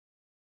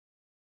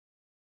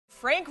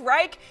Frank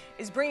Reich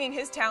is bringing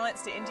his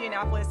talents to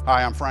Indianapolis.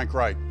 Hi, I'm Frank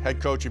Reich,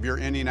 head coach of your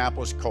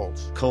Indianapolis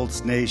Colts.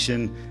 Colts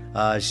Nation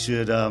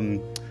should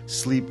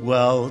sleep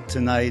well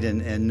tonight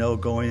and know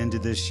going into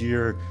this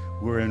year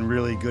we're in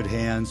really good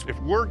hands. If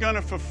we're going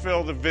to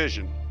fulfill the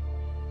vision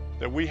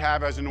that we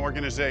have as an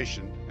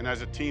organization and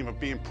as a team of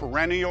being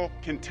perennial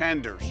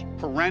contenders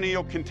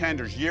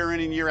year in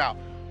and year out,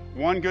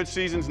 one good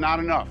season's not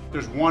enough.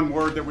 There's one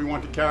word that we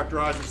want to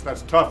characterize us,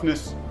 that's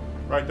toughness,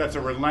 right? That's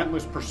a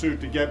relentless pursuit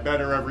to get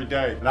better every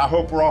day. And I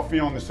hope we're all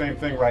feeling the same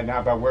thing right now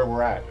about where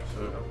we're at.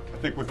 I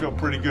think we feel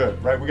pretty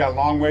good, right? We got a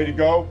long way to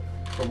go,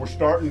 but we're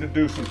starting to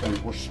do some things.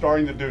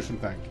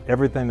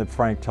 Everything that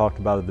Frank talked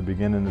about at the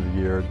beginning of the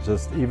year,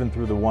 just even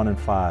through the 1 and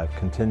 5,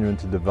 continuing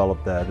to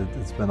develop that,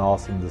 it's been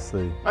awesome to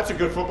see. That's a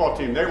good football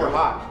team. They were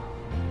hot.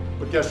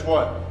 But guess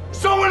what?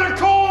 So are the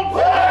Colts!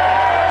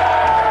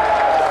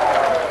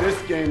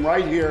 This game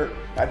right here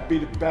had to be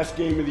the best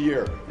game of the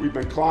year. We've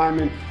been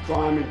climbing,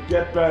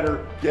 get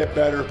better,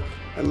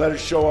 and let it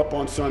show up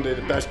on Sunday,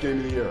 the best game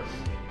of the year.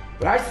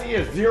 But I see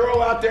a 0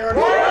 out there.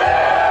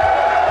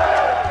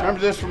 Remember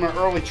this from an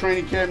early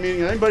training camp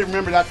meeting? Anybody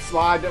remember that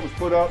slide that was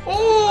put up?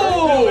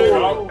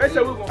 Oh!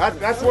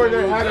 That's where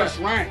they had us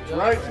ranked,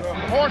 right? The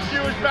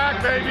horseshoe is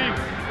back, baby.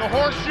 The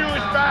horseshoe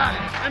is back.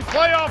 And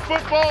playoff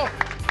football,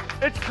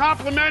 it's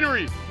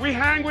complimentary. We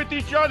hang with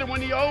each other. When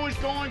the O is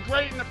going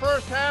great in the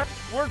first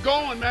half, we're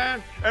going,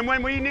 man. And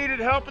when we needed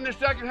help in the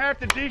second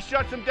half, the D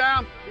shuts them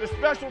down. The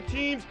special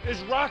teams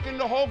is rocking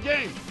the whole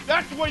game.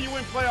 That's the way you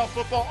win playoff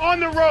football, on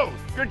the road.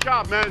 Good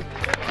job, man.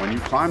 When you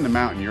climb the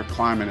mountain, you're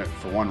climbing it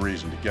for one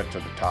reason, to get to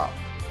the top.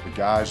 The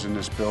guys in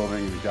this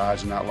building, the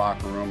guys in that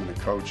locker room, and the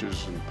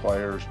coaches and the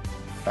players,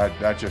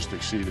 that just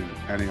exceeded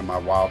any of my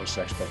wildest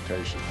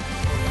expectations.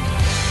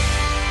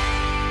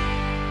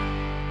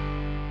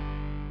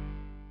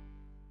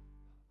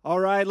 All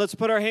right, let's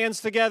put our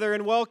hands together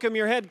and welcome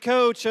your head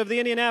coach of the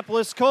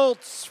Indianapolis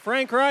Colts,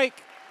 Frank Reich.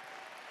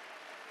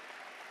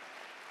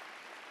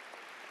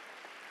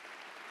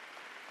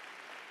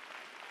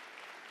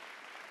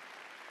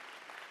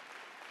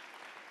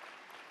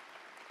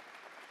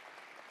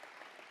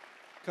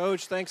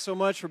 Coach, thanks so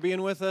much for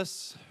being with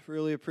us.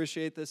 Really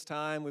appreciate this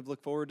time. We've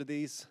looked forward to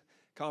these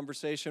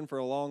conversations for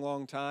a long,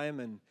 long time.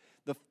 And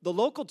the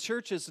local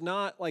church is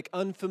not like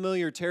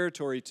unfamiliar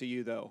territory to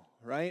you, though,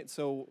 right?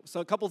 So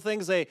a couple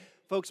things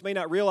folks may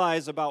not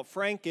realize about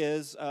Frank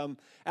is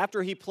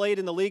after he played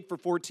in the league for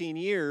 14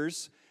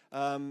 years,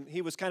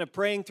 he was kind of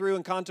praying through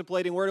and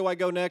contemplating, where do I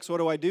go next? What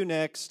do I do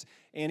next?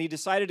 And he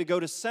decided to go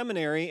to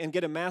seminary and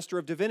get a Master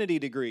of Divinity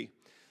degree.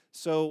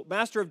 So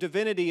Master of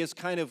Divinity is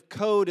kind of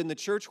code in the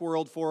church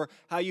world for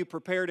how you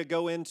prepare to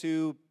go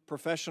into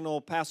professional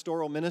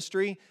pastoral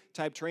ministry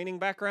type training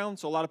background.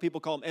 So a lot of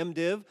people call him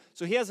MDiv.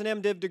 So he has an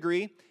MDiv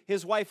degree.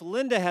 His wife,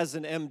 Linda, has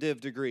an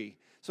MDiv degree.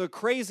 So a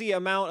crazy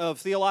amount of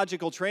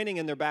theological training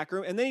in their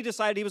backroom. And then he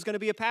decided he was going to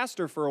be a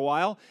pastor for a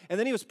while. And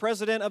then he was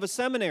president of a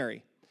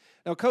seminary.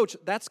 Now, Coach,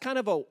 that's kind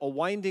of a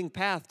winding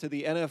path to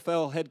the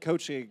NFL head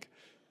coaching.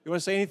 You want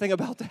to say anything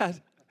about that?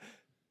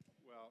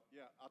 Well,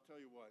 yeah, I'll tell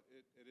you what.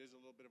 It is a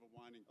little bit of a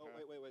winding path. Oh,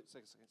 wait.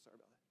 Second. Sorry about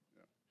that.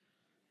 Yeah.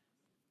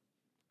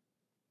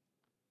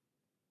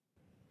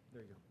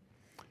 There you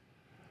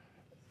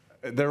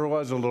go. There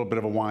was a little bit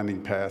of a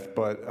winding path,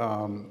 but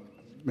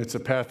it's a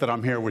path that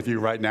I'm here with you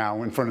right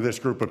now in front of this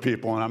group of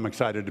people, and I'm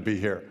excited to be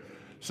here.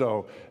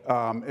 So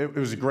it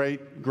was a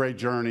great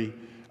journey.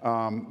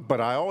 But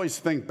I always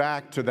think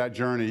back to that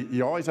journey.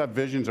 You always have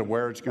visions of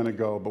where it's going to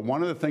go. But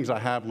one of the things I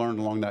have learned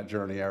along that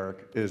journey,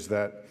 Eric, is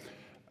that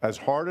as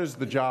hard as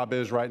the job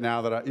is right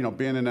now, that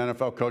being an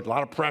NFL coach, a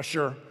lot of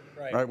pressure,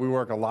 right? We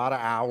work a lot of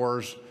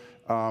hours.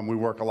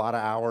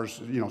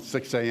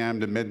 6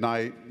 a.m. to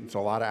midnight. It's a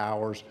lot of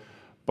hours.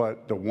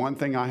 But the one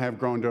thing I have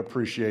grown to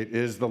appreciate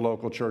is the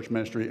local church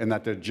ministry, and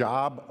that the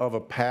job of a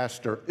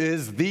pastor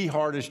is the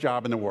hardest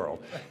job in the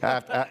world.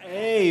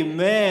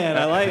 Amen.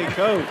 I like it,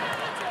 Coach.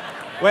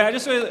 Wait,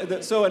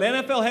 so an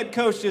NFL head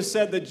coach just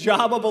said the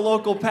job of a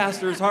local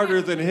pastor is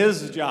harder than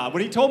his job.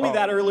 When he told me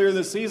that earlier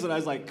this season, I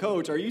was like,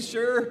 Coach, are you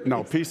sure?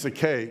 No, piece of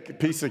cake,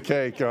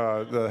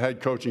 the head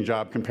coaching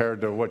job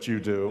compared to what you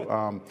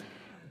do.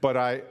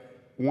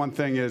 One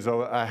thing is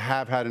I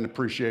have had an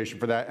appreciation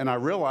for that, and I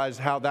realize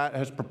how that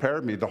has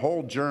prepared me. The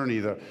whole journey,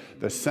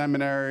 the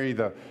seminary,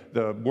 the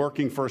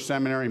working for a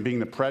seminary and being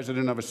the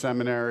president of a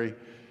seminary,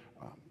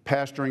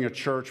 pastoring a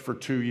church for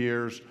 2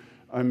 years,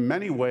 in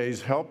many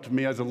ways helped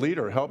me as a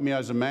leader, helped me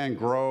as a man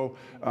grow.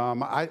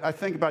 I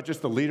think about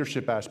just the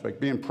leadership aspect,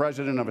 being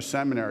president of a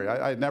seminary.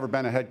 I had never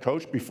been a head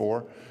coach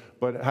before,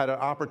 but had an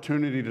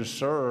opportunity to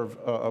serve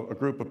a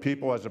group of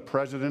people as a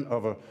president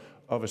of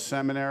a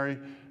seminary.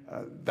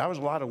 That was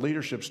a lot of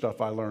leadership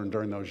stuff I learned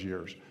during those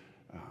years.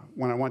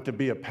 When I went to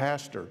be a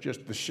pastor,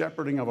 just the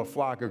shepherding of a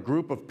flock, a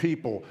group of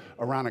people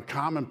around a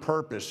common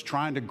purpose,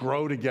 trying to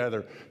grow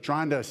together,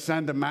 trying to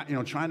ascend,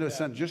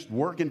 just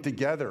working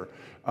together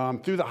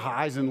through the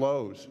highs and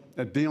lows,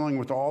 dealing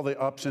with all the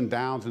ups and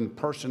downs and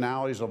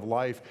personalities of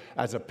life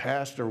as a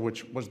pastor,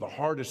 which was the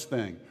hardest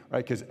thing,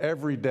 right? Because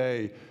every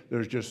day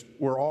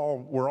we're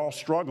all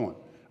struggling.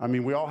 I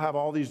mean, we all have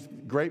all these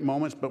great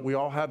moments, but we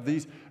all have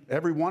these,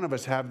 every one of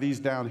us have these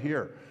down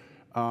here.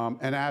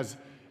 And as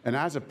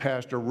a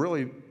pastor,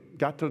 really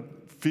got to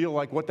feel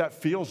like what that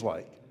feels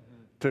like,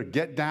 to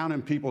get down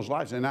in people's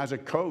lives. And as a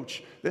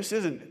coach, this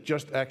isn't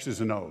just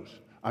X's and O's.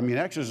 I mean,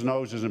 X's and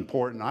O's is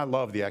important. I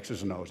love the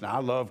X's and O's. Now, I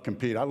love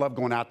competing. I love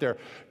going out there.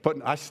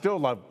 I still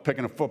love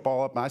picking a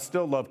football up, and I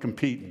still love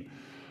competing.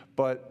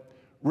 But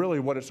really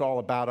what it's all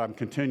about, I'm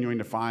continuing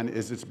to find,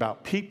 is it's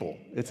about people.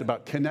 It's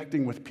about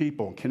connecting with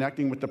people,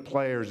 connecting with the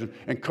players,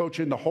 and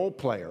coaching the whole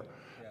player.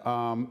 And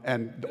all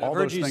those things. I've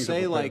heard you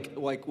say,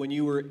 like when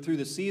you were through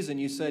the season,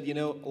 you said, you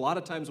know, a lot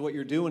of times what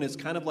you're doing is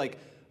kind of like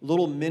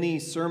little mini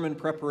sermon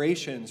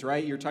preparations,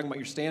 right? You're talking about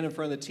you're standing in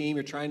front of the team,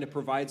 you're trying to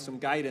provide some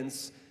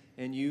guidance,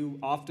 and you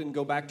often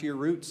go back to your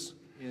roots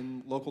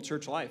in local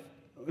church life.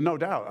 No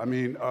doubt. I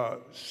mean,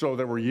 so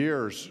there were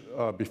years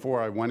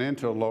before I went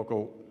into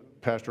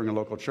pastoring a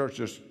local church,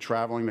 just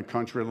traveling the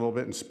country a little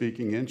bit and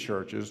speaking in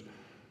churches.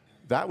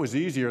 That was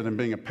easier than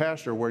being a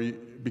pastor,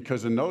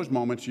 because in those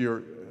moments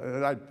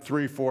I had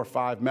 3, 4,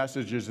 5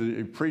 messages that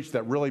you preach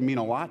that really mean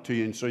a lot to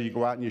you, and so you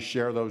go out and you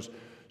share those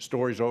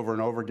stories over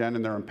and over again,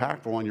 and they're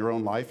impactful on your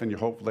own life, and you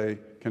hopefully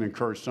can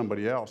encourage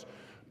somebody else.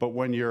 But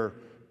when you're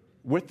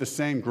with the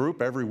same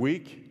group every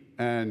week,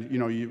 and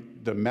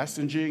the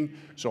messaging,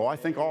 so I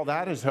think all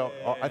that has helped.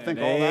 I think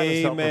all that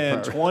has helped.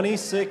 Amen.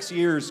 26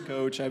 years,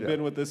 Coach. I've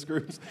been with this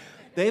group.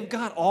 They've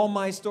got all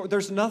my stories.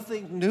 There's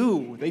nothing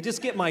new. They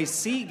just get my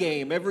C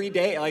game every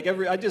day. I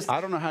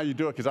don't know how you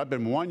do it, because I've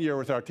been 1 year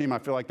with our team. I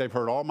feel like they've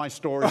heard all my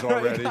stories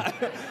already.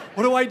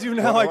 What do I do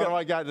now? What do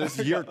I got? This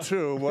is year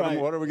 2. What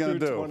are we going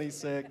to do?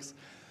 26.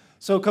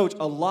 So, Coach,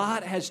 a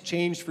lot has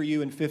changed for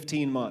you in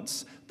 15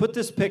 months. Put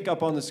this pic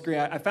up on the screen.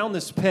 I found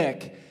this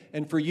pic,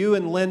 and for you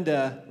and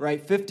Linda,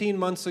 right, 15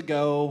 months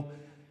ago,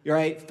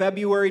 right,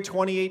 February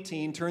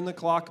 2018, turn the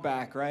clock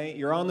back, right?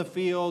 You're on the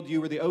field.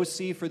 You were the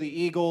OC for the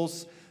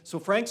Eagles. So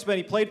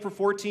he played for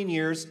 14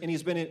 years, and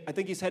I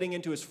think he's heading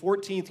into his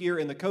 14th year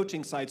in the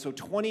coaching side, so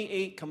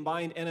 28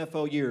 combined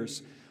NFL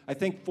years. I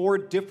think 4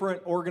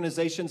 different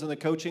organizations on the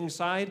coaching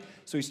side.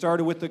 So he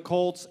started with the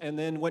Colts and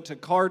then went to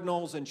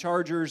Cardinals and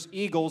Chargers,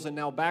 Eagles, and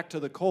now back to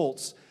the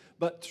Colts.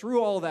 But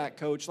through all that,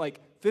 Coach,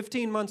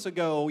 15 months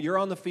ago, you're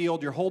on the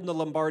field, you're holding the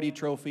Lombardi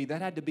Trophy.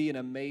 That had to be an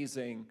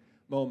amazing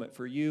moment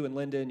for you and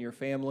Linda and your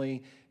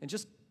family. And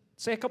just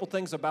say a couple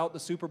things about the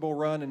Super Bowl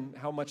run and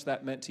how much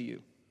that meant to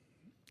you.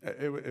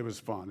 It was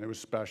fun. It was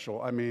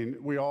special. I mean,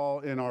 we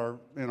all in our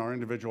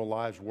individual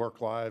lives,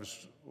 work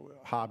lives,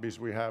 hobbies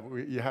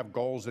you have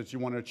goals that you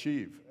want to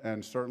achieve.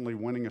 And certainly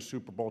winning a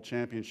Super Bowl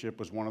championship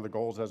was one of the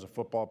goals as a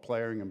football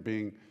player, and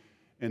being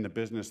in the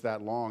business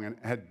that long, and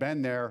had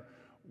been there.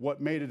 What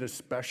made it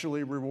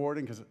especially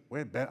rewarding, because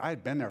I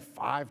had been there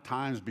 5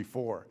 times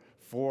before.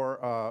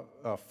 4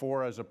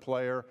 as a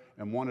player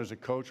and 1 as a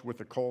coach with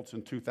the Colts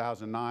in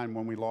 2009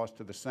 when we lost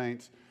to the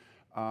Saints,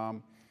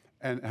 and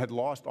had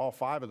lost all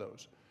 5 of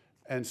those.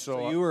 And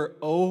so you were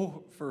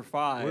 0 for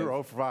 5. We were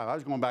 0 for 5. I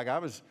was going back.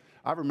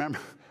 I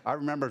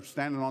remember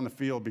standing on the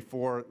field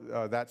before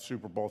that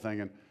Super Bowl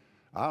thinking,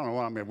 I don't know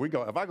what I mean.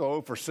 If I go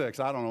 0 for 6,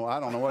 I don't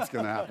know what's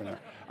going to happen there.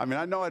 I mean,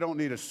 I know I don't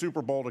need a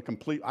Super Bowl to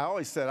complete. I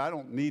always said I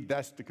don't need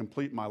this to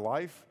complete my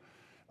life.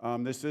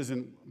 But this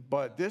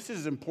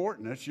is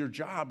important. It's your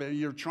job.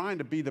 You're trying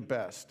to be the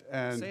best.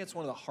 And say it's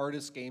one of the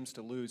hardest games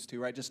to lose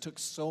too, right? It just took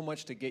so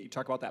much to get. You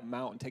talk about that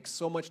mountain. It takes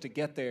so much to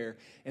get there,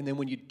 and then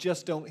when you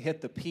just don't hit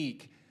the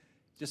peak,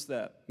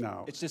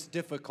 it's just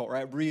difficult,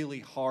 right? Really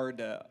hard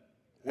to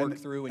work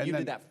through. And you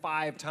did that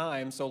 5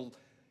 times. So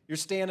you're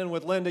standing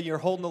with Linda. You're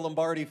holding the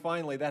Lombardi.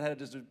 Finally, that had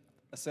just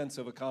a sense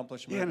of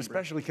accomplishment. Yeah, and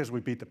especially because we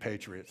beat the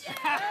Patriots.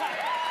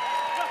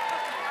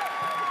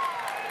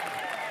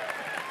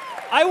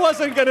 I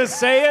wasn't going to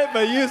say it,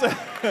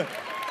 but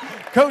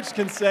Coach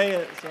can say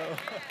it. So.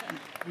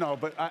 No,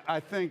 but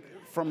I think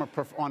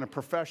on a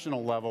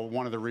professional level,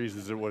 one of the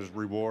reasons it was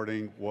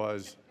rewarding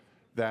was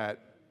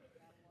that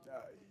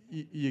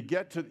you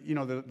get to,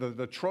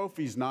 the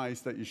trophy's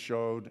nice that you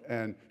showed,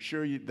 and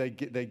sure, they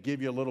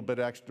give you a little bit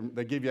extra,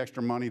 they give you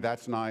extra money,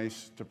 that's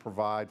nice to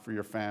provide for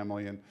your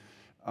family.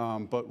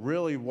 But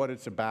really what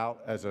it's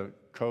about as a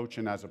coach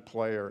and as a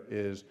player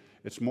is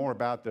it's more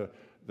about the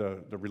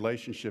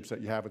relationships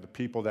that you have with the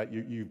people that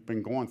you've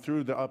been going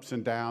through the ups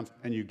and downs,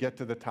 and you get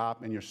to the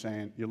top and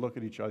you look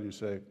at each other and you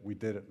say, we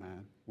did it,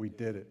 man, we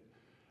did it.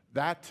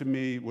 That to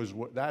me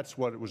that's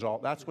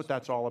what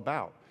that's all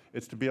about.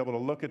 It's to be able to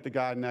look at the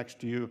guy next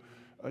to you,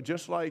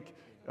 just like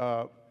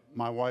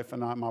my wife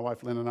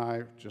Lynn and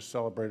I just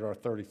celebrated our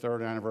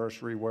 33rd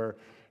anniversary, where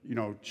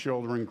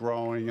children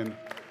growing and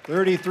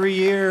 33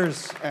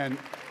 years.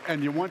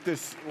 And you want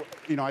this,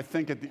 I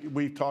think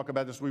we talk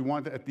about this, we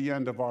want at the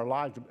end of our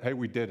lives, hey,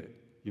 we did it.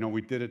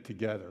 We did it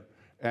together.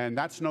 And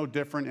that's no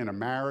different in a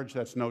marriage.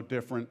 That's no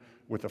different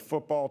with a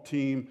football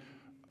team.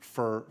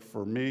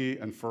 for me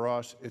and for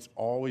us, it's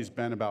always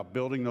been about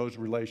building those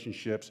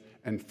relationships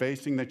and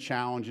facing the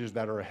challenges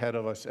that are ahead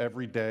of us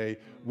every day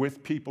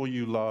with people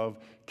you love,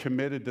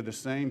 committed to the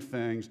same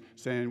things,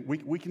 saying,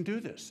 we can do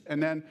this.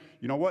 And then,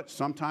 you know what?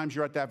 Sometimes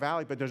you're at that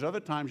valley, but there's other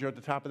times you're at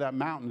the top of that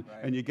mountain,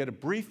 and you get a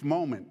brief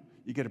moment.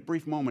 You get a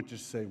brief moment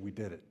just to say, we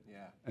did it.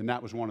 And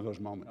that was one of those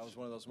moments. That was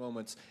one of those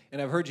moments.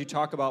 And I've heard you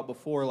talk about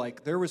before,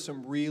 like, there was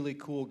some really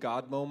cool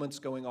God moments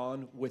going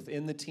on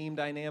within the team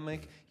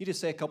dynamic. You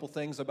just say a couple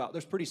things about,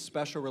 there's pretty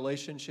special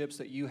relationships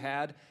that you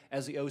had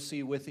as the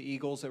OC with the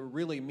Eagles that were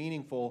really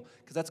meaningful,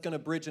 because that's going to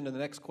bridge into the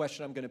next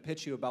question I'm going to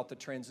pitch you about the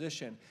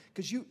transition.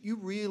 Because you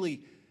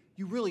really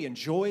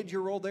enjoyed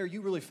your role there.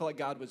 You really felt like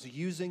God was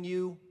using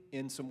you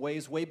in some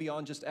ways way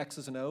beyond just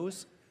X's and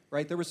O's.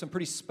 Right, there was some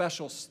pretty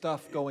special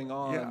stuff going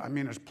on. Yeah, I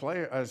mean, as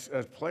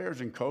players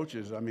and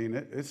coaches, I mean,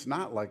 it's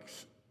not like,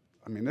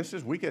 I mean,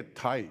 we get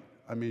tight.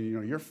 I mean, you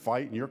know, you're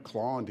fighting, you're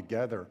clawing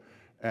together,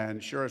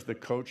 and sure, as the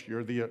coach,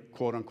 you're the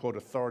quote-unquote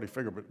authority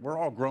figure, but we're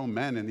all grown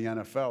men in the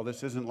NFL.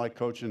 This isn't like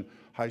coaching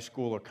high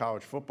school or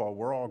college football.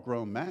 We're all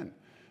grown men,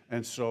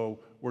 and so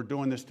we're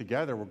doing this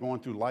together. We're going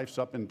through life's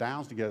up and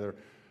downs together.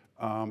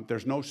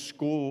 There's no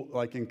school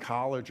like in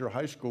college or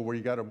high school where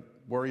you got to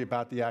worry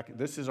about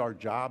this is our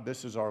job,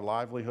 this is our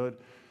livelihood.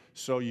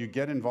 So you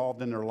get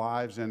involved in their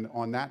lives, and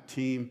on that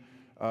team,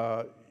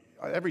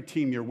 every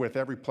team you're with,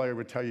 every player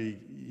would tell you,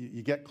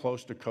 you get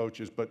close to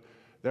coaches, but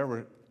there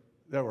were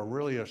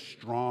really a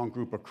strong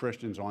group of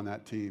Christians on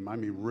that team. I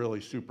mean,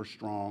 really super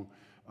strong,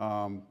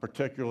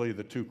 particularly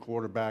the two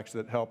quarterbacks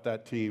that helped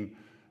that team,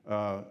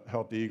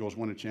 helped the Eagles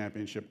win a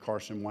championship,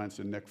 Carson Wentz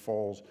and Nick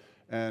Foles.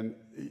 And,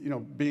 you know,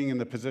 being in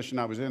the position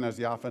I was in as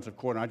the offensive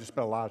coordinator, I just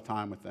spent a lot of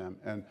time with them,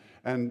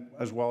 and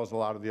as well as a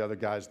lot of the other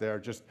guys there.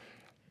 Just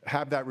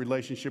have that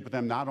relationship with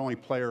them, not only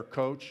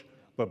player-coach,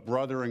 but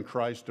brother in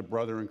Christ to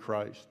brother in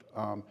Christ.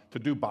 To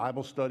do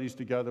Bible studies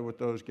together with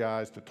those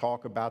guys, to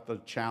talk about the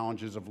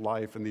challenges of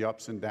life and the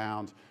ups and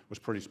downs was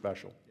pretty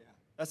special. Yeah.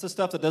 That's the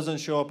stuff that doesn't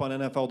show up on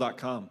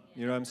NFL.com.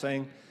 You know what I'm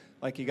saying?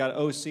 Like, you got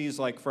OCs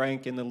like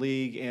Frank in the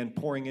league and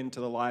pouring into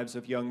the lives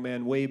of young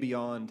men way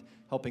beyond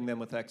helping them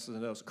with X's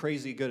and O's.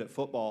 Crazy good at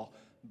football,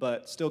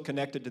 but still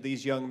connected to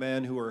these young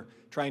men who are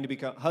trying to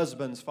become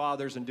husbands,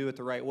 fathers, and do it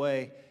the right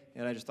way.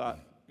 And I just thought,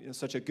 you know,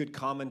 such a good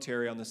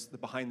commentary on this, the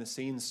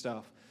behind-the-scenes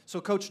stuff.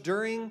 So, Coach,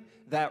 during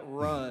that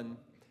run,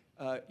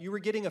 you were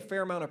getting a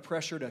fair amount of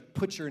pressure to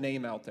put your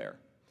name out there.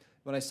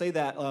 When I say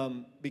that,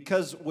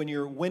 because when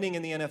you're winning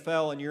in the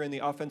NFL and you're in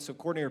the offensive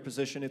coordinator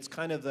position, it's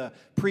kind of the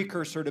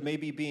precursor to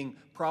maybe being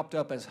propped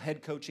up as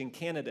head coaching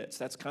candidates.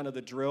 That's kind of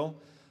the drill.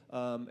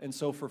 And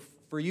so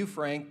for you,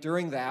 Frank,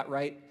 during that,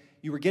 right,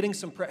 you were getting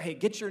some, hey,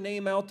 get your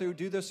name out there,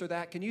 do this or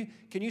that. Can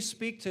you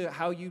speak to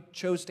how you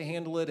chose to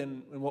handle it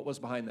and what was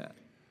behind that?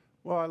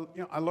 Well,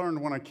 I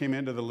learned when I came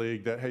into the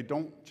league that, hey,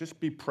 don't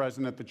just be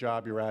present at the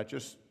job you're at.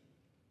 Just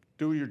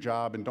do your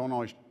job and don't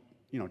always,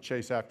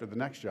 chase after the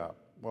next job.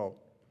 Well,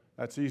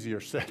 that's easier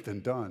said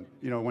than done.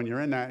 When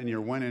you're in that and you're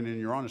winning and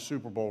you're on a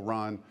Super Bowl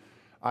run,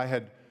 I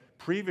had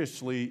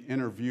previously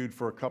interviewed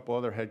for a couple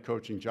other head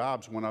coaching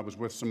jobs when I was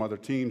with some other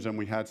teams and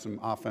we had some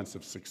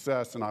offensive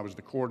success and I was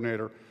the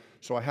coordinator.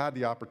 So I had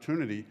the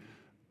opportunity.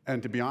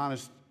 And to be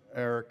honest,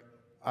 Eric,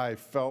 I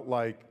felt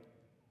like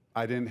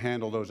I didn't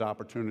handle those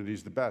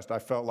opportunities the best. I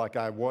felt like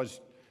I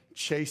was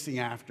chasing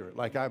after it.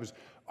 Like I was,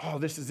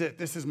 this is it.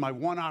 This is my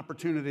one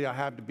opportunity I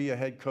have to be a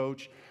head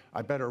coach.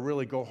 I better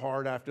really go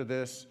hard after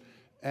this.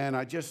 And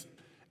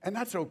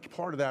that's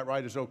part of that,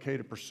 right, is okay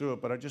to pursue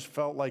it, but I just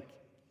felt like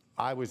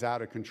I was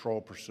out of control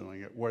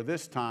pursuing it, where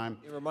this time...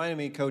 It reminded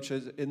me, Coach,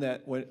 in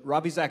that when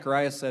Ravi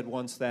Zacharias said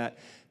once that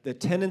the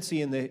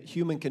tendency in the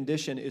human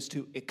condition is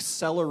to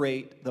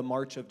accelerate the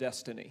march of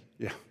destiny.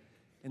 Yeah.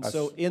 And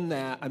so in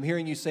that, I'm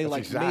hearing you say,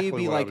 like, exactly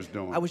maybe what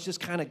like I was just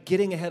kind of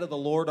getting ahead of the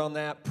Lord on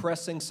that,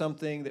 pressing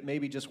something that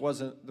maybe just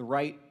wasn't the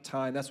right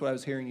time. That's what I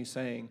was hearing you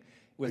saying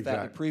with that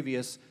in the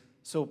previous...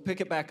 So pick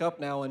it back up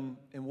now and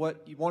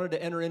what you wanted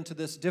to enter into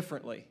this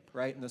differently,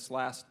 right? In this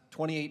last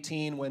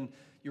 2018 when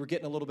you were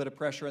getting a little bit of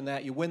pressure in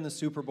that, you win the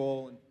Super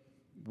Bowl.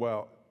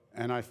 Well,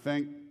 and I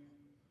think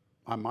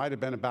I might have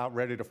been about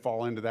ready to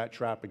fall into that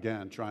trap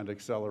again, trying to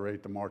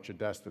accelerate the march of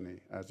destiny,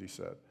 as he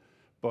said.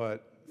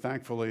 But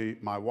thankfully,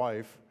 my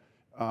wife,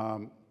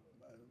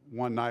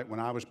 one night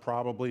when I was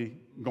probably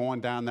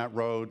going down that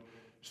road,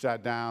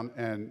 sat down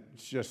and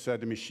just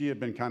said to me, she had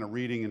been kind of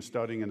reading and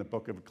studying in the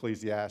book of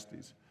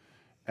Ecclesiastes,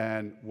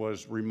 and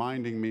was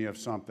reminding me of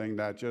something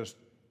that just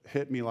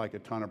hit me like a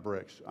ton of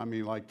bricks. I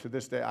mean, like to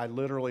this day, I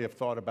literally have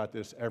thought about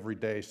this every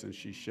day since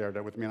she shared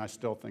that with me, and I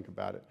still think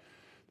about it.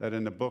 That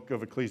in the book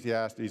of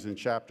Ecclesiastes in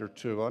chapter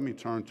 2, let me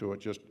turn to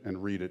it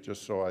and read it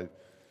just so I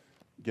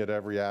get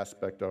every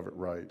aspect of it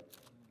right.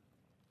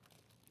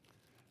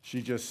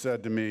 She just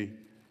said to me,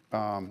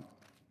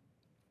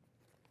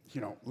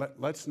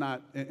 let's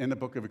not, in the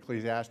book of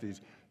Ecclesiastes,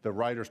 the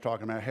writer's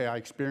talking about, hey, I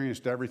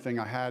experienced everything.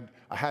 I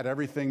had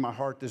everything my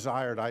heart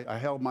desired. I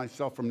held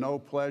myself from no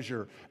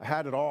pleasure. I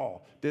had it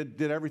all.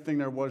 Did everything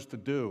there was to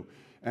do.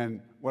 And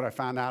what I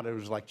found out, it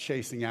was like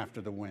chasing after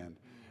the wind.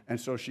 And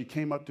so she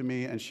came up to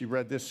me and she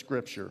read this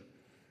scripture.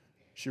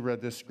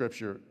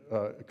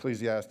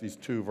 Ecclesiastes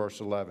 2, verse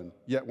 11.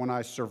 Yet when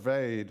I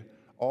surveyed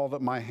all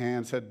that my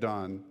hands had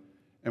done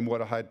and what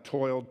I had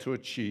toiled to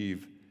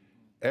achieve,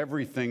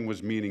 everything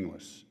was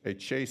meaningless, a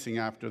chasing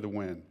after the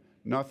wind.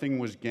 Nothing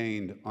was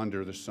gained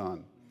under the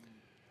sun.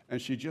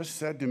 And she just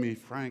said to me,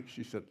 Frank,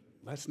 she said,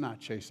 let's not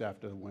chase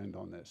after the wind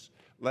on this.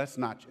 Let's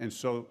not. And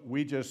so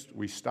we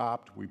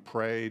stopped, we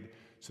prayed,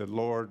 said,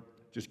 Lord,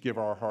 just give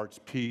our hearts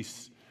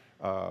peace.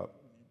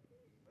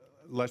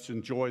 Let's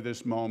enjoy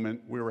this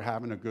moment. We were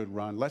having a good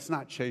run. Let's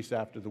not chase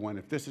after the wind.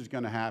 If this is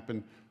going to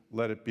happen,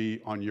 let it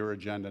be on your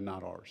agenda,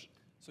 not ours.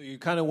 So you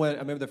kind of went, I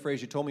remember the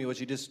phrase you told me was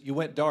you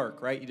went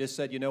dark, right? You just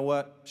said, you know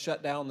what,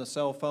 shut down the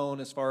cell phone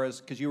as far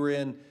as, because you were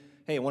in,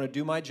 hey, I want to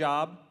do my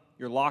job.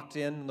 You're locked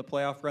in the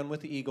playoff run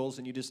with the Eagles,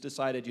 and you just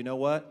decided, you know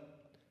what,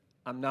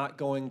 I'm not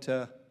going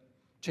to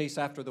chase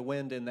after the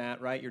wind in that,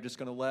 right? You're just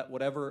going to let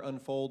whatever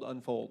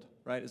unfold,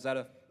 right? Is that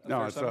a No,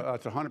 fair summary?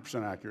 it's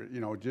 100% accurate.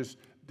 You know, just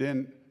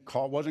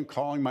wasn't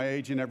calling my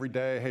agent every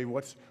day. Hey,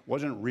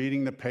 wasn't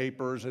reading the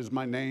papers. Is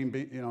my name?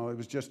 You know, it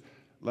was just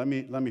let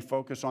me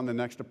focus on the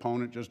next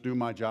opponent. Just do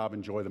my job.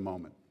 Enjoy the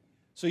moment.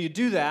 So you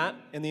do that,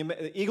 and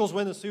the Eagles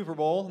win the Super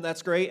Bowl, and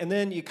that's great. And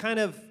then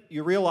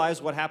you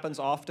realize what happens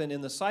often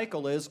in the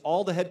cycle is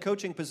all the head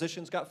coaching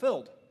positions got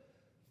filled,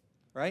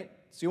 right?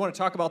 So you want to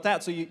talk about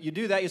that. So you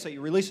do that. You say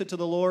you release it to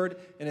the Lord,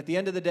 and at the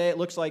end of the day, it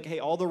looks like, hey,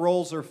 all the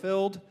roles are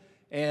filled.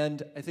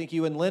 And I think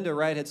you and Linda,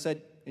 right, had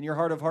said in your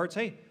heart of hearts,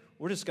 hey,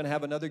 we're just going to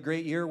have another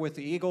great year with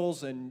the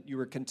Eagles, and you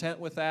were content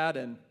with that,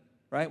 and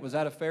right? Was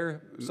that a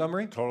fair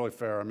summary? Totally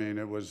fair. I mean,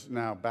 it was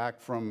now back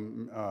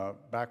from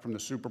the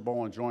Super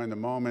Bowl, enjoying the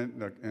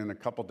moment. In a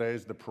couple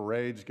days, the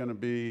parade's going to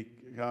be.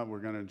 We're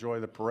going to enjoy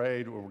the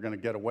parade. We're going to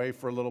get away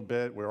for a little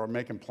bit. We were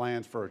making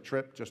plans for a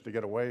trip just to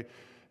get away,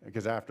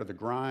 because after the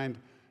grind,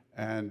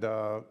 and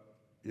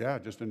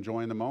just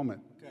enjoying the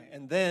moment. Okay.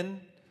 And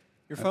then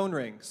your phone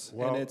rings,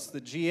 and it's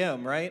the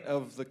GM, right,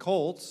 of the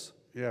Colts.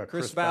 Yeah,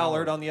 Chris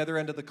Ballard on the other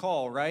end of the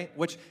call, right?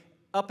 Which,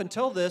 up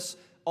until this,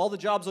 all the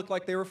jobs looked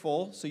like they were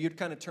full, so you'd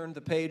kind of turned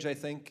the page, I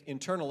think,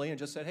 internally and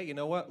just said, hey, you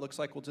know what? Looks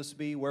like we'll just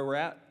be where we're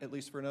at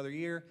least for another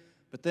year.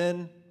 But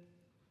then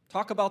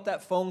talk about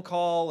that phone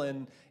call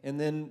and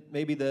then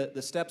maybe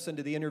the steps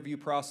into the interview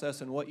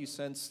process and what you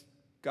sense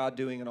God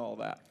doing and all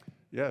that.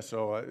 Yeah,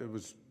 so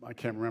I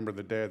can't remember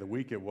the day of the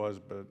week it was,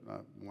 but I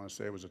want to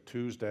say it was a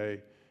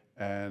Tuesday,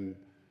 and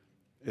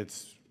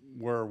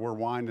we're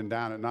winding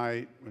down at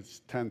night.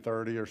 It's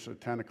 10:30 or so,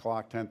 10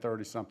 o'clock,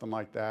 10:30, something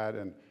like that,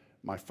 and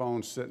my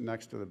phone's sitting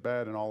next to the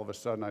bed, and all of a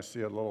sudden I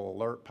see a little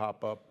alert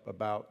pop up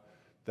about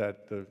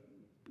that the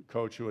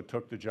coach who had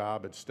took the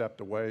job had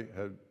stepped away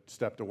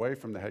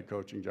from the head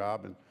coaching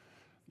job, and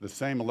the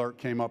same alert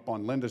came up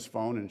on Linda's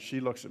phone, and she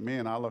looks at me,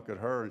 and I look at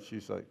her, and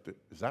she's like,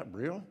 "Is that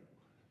real?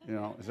 You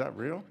know, is that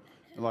real?"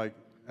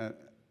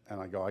 And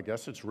I go, "I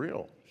guess it's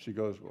real." She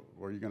goes, "Well,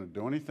 are you going to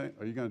do anything?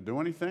 Are you going to do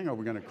anything? Or are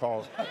we going to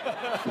call?"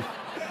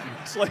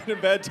 Just laying in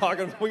bed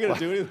talking, are we going to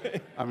do anything?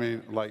 I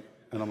mean,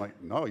 and I'm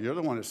like, "No, you're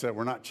the one that said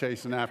we're not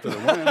chasing after the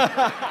wind."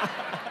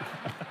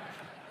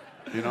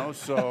 You know,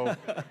 so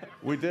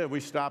we did. We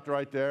stopped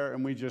right there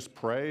and we just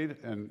prayed,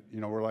 and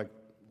we're like,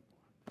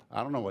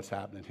 "I don't know what's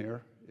happening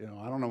here.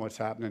 I don't know what's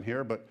happening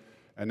here."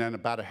 And then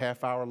about a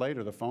half hour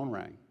later, the phone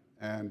rang,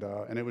 and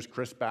it was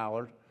Chris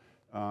Ballard,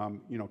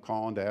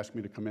 calling to ask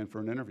me to come in for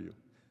an interview.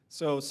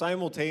 So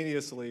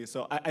simultaneously,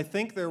 I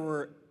think there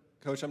were,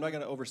 Coach, I'm not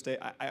going to overstate,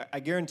 I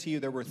guarantee you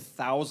there were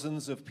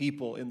thousands of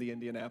people in the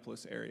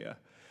Indianapolis area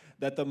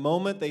that the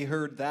moment they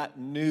heard that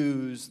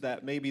news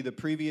that maybe the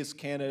previous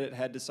candidate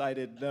had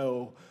decided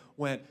no,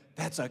 went,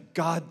 that's a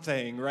God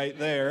thing right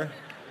there.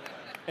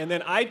 And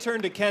then I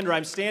turned to Kendra.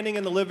 I'm standing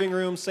in the living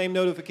room, same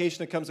notification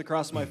that comes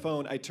across my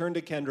phone. I turned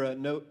to Kendra,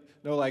 no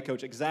lie,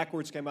 Coach, exact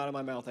words came out of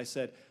my mouth. I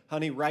said,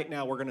 honey, right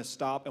now we're going to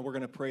stop and we're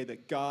going to pray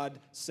that God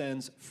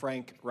sends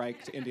Frank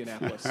Reich to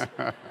Indianapolis.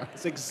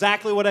 That's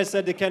exactly what I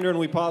said to Kendra, and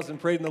we paused and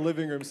prayed in the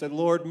living room, said,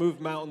 Lord,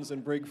 move mountains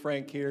and bring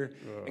Frank here.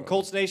 And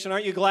Colts Nation,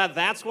 aren't you glad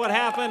that's what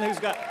happened?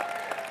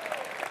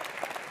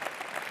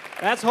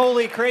 That's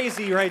holy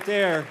crazy right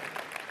there.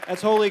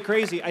 That's holy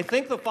crazy. I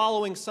think the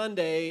following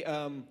Sunday,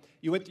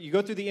 you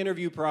go through the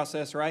interview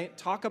process, right?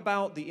 Talk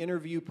about the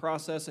interview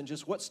process and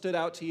just what stood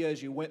out to you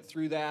as you went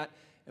through that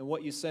and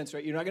what you sense,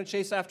 right? You're not going to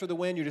chase after the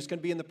wind. You're just going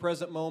to be in the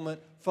present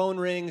moment. Phone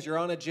rings. You're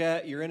on a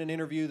jet. You're in an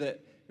interview that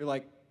you're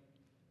like,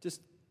 just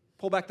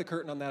pull back the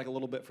curtain on that a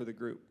little bit for the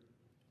group.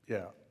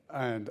 Yeah,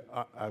 and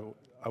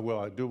I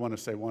will. I do want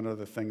to say one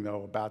other thing,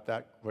 though, about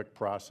that quick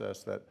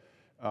process that,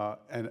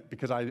 and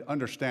because I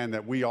understand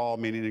that we all,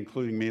 meaning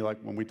including me, like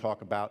when we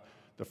talk about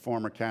the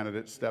former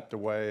candidate stepped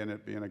away and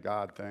it being a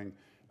God thing,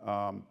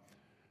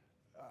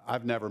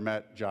 I've never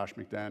met Josh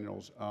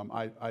McDaniels.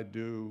 I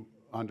do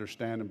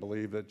understand and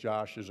believe that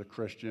Josh is a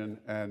Christian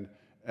and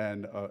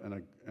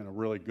a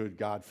really good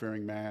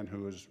God-fearing man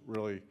who has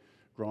really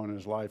grown in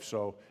his life.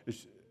 So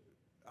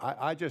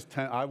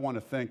I want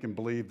to think and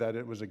believe that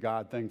it was a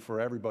God thing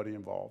for everybody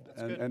involved.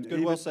 That's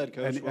good. Well said,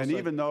 Coach. And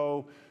even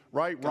though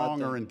right,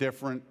 wrong, or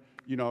indifferent,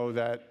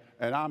 that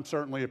And I'm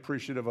certainly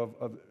appreciative of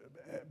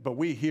but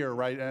we hear,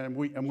 right, and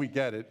we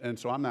get it. And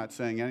so I'm not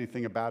saying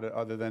anything about it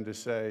other than to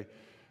say,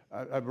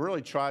 I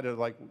really try to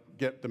like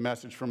get the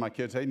message from my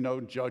kids, hey,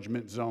 no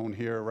judgment zone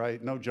here,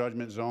 right? No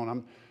judgment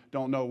zone.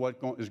 Don't know what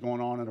is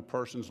going on in a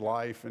person's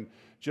life, and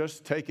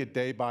just take it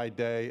day by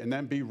day and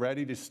then be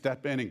ready to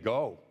step in and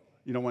go,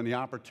 when the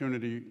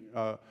opportunity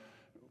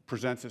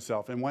presents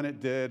itself. And when it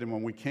did, and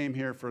when we came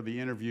here for the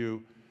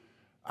interview,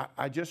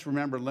 I just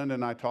remember Linda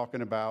and I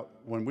talking about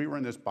when we were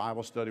in this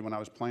Bible study, when I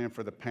was playing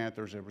for the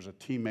Panthers, there was a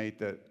teammate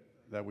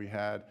that we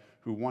had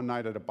who one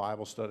night at a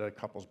Bible study, a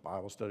couple's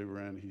Bible study we're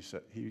in,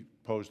 he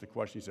posed the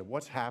question, he said,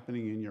 what's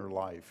happening in your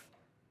life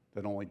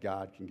that only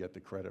God can get the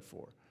credit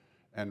for?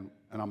 And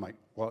I'm like,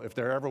 well, if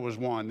there ever was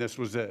one, this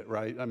was it,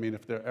 right? I mean,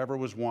 if there ever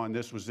was one,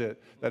 this was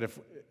it. That if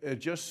it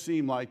just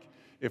seemed like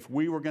if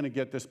we were going to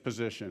get this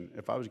position,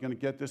 if I was going to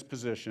get this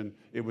position,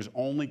 it was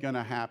only going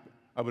to happen.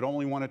 I would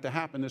only want it to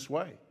happen this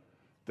way,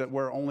 that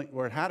where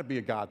it had to be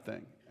a God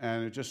thing.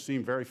 And it just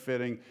seemed very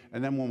fitting.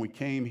 And then when we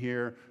came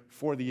here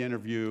for the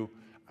interview,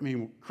 I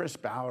mean, Chris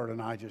Ballard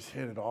and I just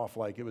hit it off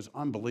like it was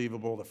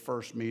unbelievable. The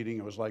first meeting,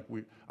 it was like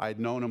I had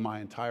known him my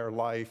entire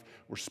life.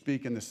 We're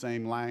speaking the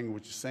same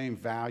language, the same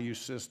value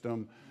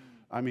system.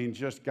 I mean,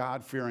 just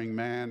God-fearing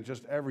man.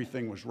 Just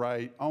everything was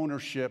right.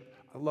 Ownership.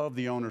 I love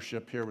the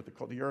ownership here with the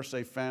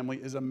Irsay family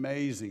is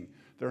amazing.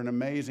 They're an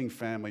amazing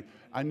family.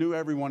 I knew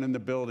everyone in the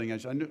building.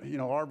 I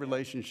knew, our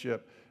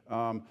relationship.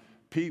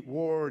 Pete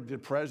Ward, the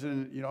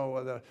president,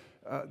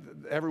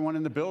 everyone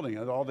in the building,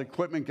 all the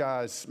equipment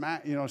guys,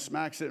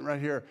 Smack sitting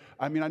right here.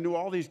 I mean, I knew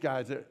all these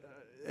guys.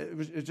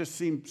 It just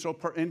seemed so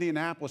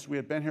Indianapolis, we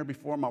had been here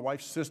before. My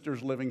wife's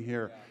sister's living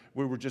here. Yeah.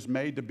 We were just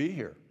made to be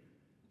here.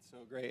 So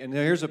great. And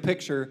here's a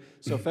picture.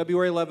 So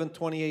February 11th,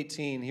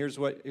 2018, here's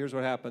what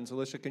happens.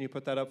 Alicia, can you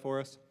put that up for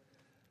us?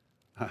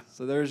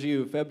 So there's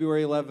you,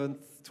 February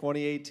 11th,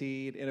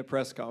 2018, in a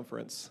press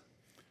conference,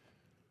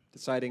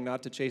 deciding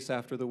not to chase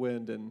after the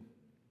wind, and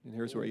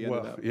here's where you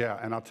ended up. Yeah,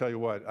 and I'll tell you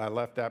what, I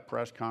left that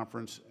press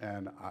conference,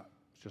 and I was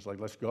just like,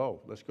 let's go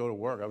to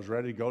work. I was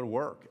ready to go to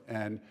work,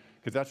 and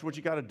because that's what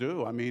you got to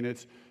do. I mean,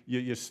 it's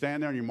you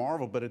stand there and you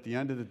marvel, but at the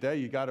end of the day,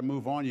 you got to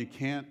move on. You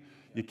can't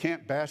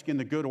bask in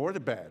the good or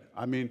the bad.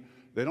 I mean,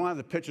 they don't have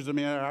the pictures of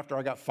me after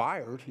I got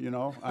fired,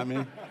 I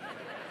mean.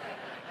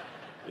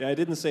 Yeah, I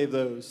didn't save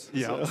those.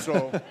 Yeah,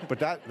 but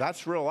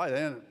that's real life.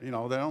 They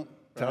don't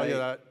tell you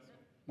that.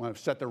 When I've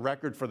set the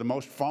record for the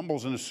most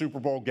fumbles in a Super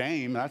Bowl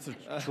game, that's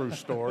a true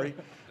story.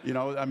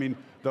 I mean,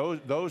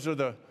 those are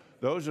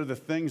the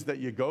things that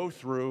you go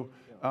through.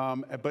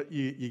 But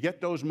you get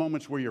those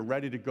moments where you're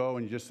ready to go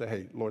and you just say,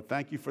 hey, Lord,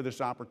 thank you for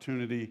this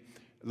opportunity.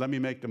 Let me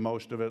make the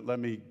most of it. Let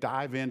me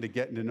dive into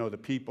getting to know the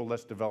people.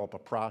 Let's develop a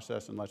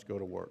process and let's go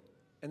to work.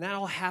 And that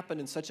all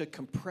happened in such a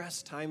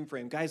compressed time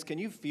frame. Guys, can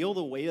you feel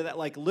the weight of that?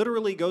 Like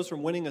literally goes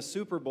from winning a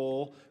Super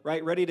Bowl,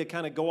 right, ready to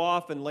kind of go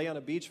off and lay on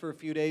a beach for a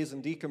few days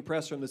and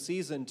decompress from the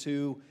season,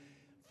 to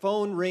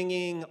phone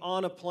ringing,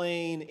 on a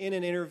plane, in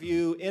an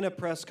interview, in a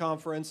press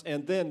conference,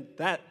 and then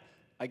that,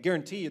 I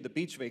guarantee you, the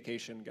beach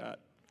vacation got.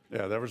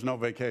 Yeah, there was no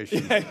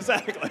vacation. Yeah,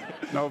 exactly.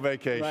 No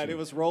vacation. Right, it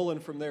was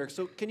rolling from there.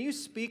 So can you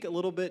speak a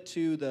little bit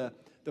to the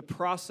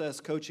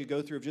process, Coach, you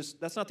go through of just,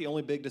 that's not the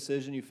only big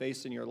decision you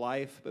faced in your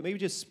life, but maybe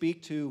just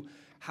speak to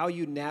how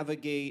you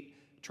navigate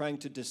trying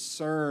to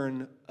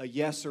discern a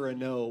yes or a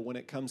no when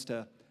it comes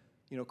to,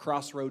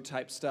 crossroad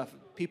type stuff.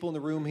 People in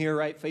the room here,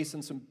 right,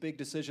 facing some big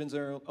decisions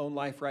in their own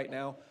life right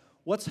now.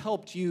 What's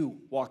helped you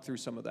walk through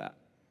some of that?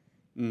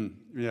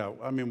 Yeah,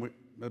 I mean, there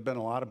have been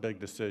a lot of big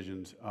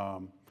decisions.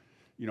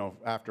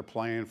 After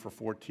playing for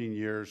 14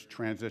 years,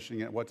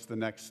 transitioning it, what's the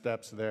next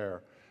steps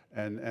there?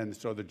 And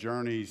so the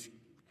journey's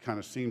kind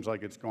of seems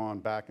like it's gone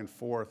back and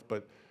forth,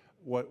 but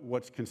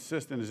what's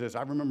consistent is this.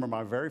 I remember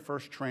my very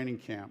first training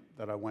camp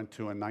that I went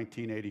to in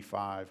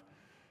 1985.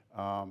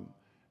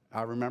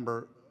 I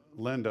remember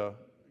Linda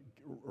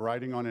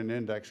writing on an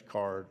index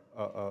card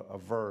a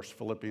verse,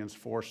 Philippians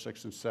 4,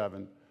 6, and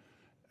 7,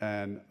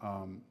 and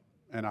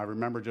I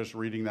remember just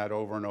reading that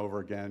over and over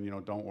again.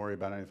 Don't worry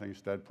about anything,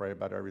 instead pray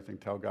about everything,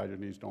 tell God your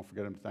needs, don't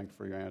forget Him to thank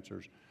for your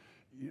answers,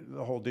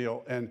 the whole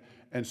deal.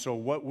 And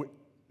so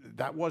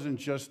that wasn't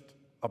just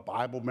a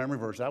Bible memory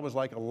verse. That was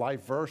like a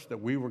life verse that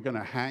we were going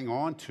to hang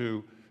on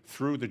to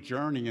through the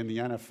journey in the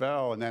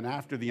NFL, and then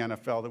after the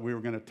NFL that we were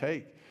going to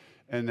take.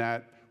 And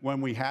that when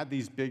we had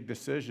these big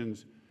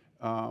decisions,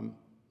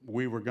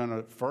 we were going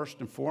to first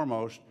and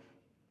foremost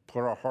put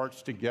our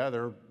hearts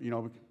together,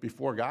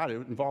 before God.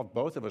 It involved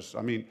both of us.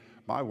 I mean,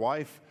 my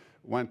wife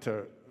went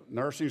to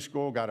nursing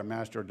school, got a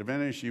Master of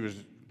Divinity. She was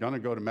going to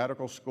go to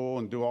medical school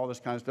and do all this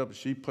kind of stuff, but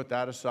she put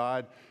that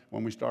aside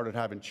when we started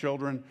having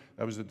children.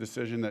 That was a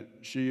decision that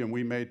she and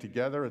we made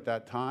together at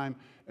that time.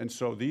 And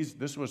so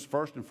this was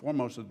first and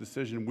foremost a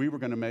decision we were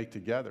going to make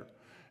together.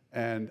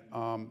 And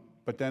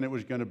but then it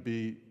was going to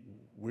be,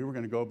 we were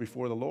going to go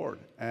before the Lord.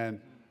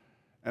 And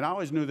I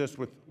always knew this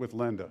with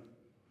Linda.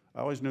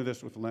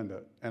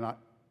 And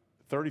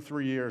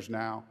 33 years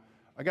now,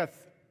 I got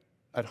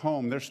at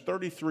home, there's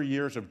 33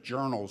 years of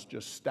journals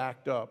just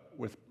stacked up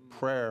with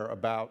prayer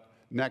about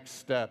next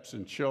steps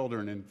and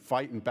children and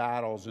fighting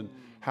battles and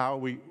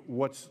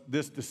what's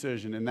this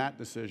decision and that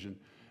decision.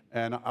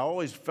 And I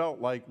always felt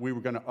like we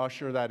were going to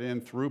usher that in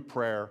through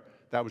prayer.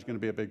 That was going to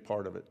be a big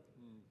part of it.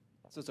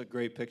 So it's a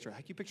great picture. How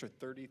can you picture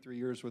 33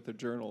 years worth of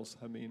journals?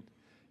 I mean,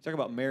 talk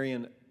about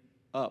marrying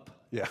up.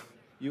 Yeah.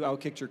 You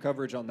outkicked your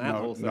coverage on that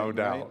whole thing, no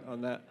doubt. right?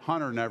 On that.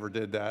 Hunter never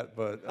did that,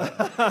 but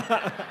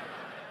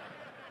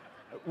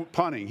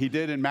punting, he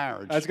did in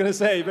marriage. I was going to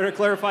say, you better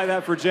clarify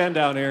that for Jen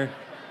down here.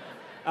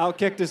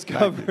 Outkicked his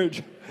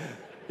coverage.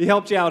 He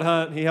helped you out,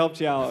 Hunt. He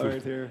helped you out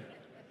right here.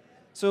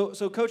 So,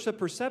 Coach, the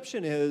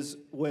perception is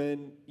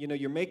when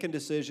you're making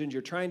decisions,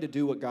 you're trying to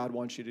do what God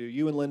wants you to do.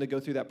 You and Linda go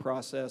through that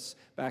process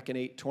back in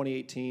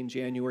 2018,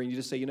 January, and you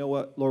just say, you know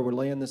what, Lord, we're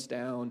laying this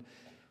down.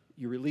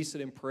 You release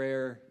it in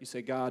prayer. You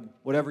say, God,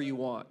 whatever you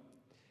want.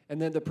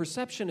 And then the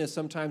perception is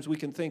sometimes we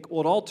can think,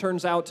 well, it all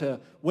turns out to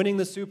winning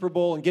the Super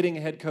Bowl and getting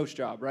a head coach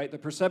job, right? The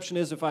perception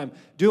is if I'm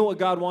doing what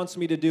God wants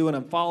me to do and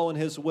I'm following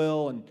his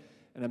will and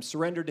I'm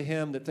surrendered to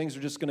him, that things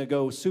are just going to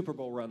go Super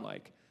Bowl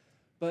run-like.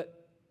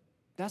 But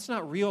that's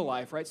not real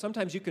life, right?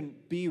 Sometimes you can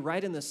be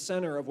right in the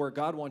center of where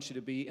God wants you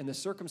to be, and the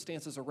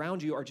circumstances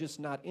around you are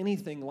just not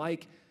anything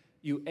like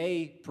you,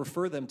 A,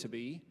 prefer them to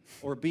be,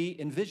 or B,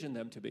 envision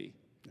them to be.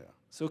 Yeah.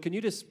 So can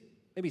you just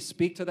maybe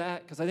speak to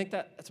that? Because I think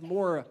that's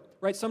more,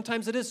 right?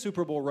 Sometimes it is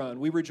Super Bowl run.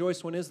 We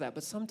rejoice when is that.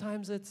 But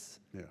sometimes it's,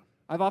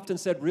 I've often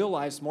said real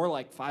life's more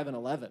like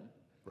 5-11.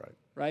 Right.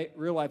 Right?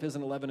 Real life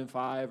isn't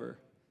 11-5 or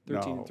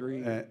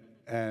 13-3.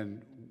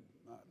 And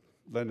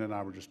Linda and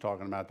I were just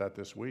talking about that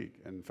this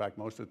week. And in fact,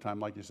 most of the time,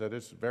 like you said,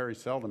 it's very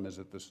seldom is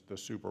it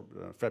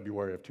the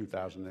February of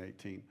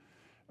 2018.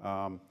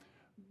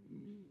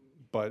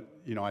 But,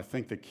 I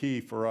think the key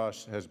for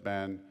us has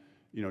been,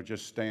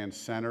 just staying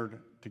centered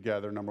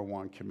together, number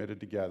one, committed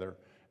together.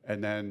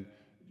 And then,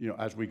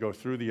 as we go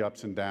through the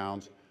ups and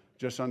downs,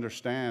 just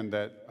understand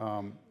that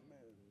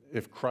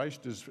if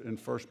Christ is in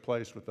first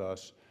place with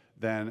us,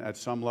 then at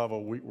some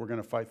level we're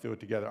going to fight through it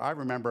together. I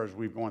remember as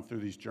we've gone through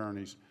these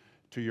journeys,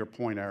 to your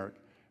point, Eric,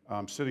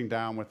 sitting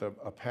down with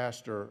a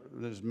pastor,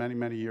 this is many,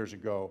 many years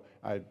ago.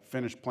 I had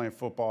finished playing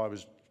football. I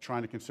was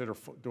trying to consider,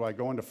 do I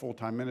go into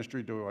full-time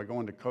ministry? Do I go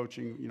into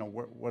coaching?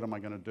 What am I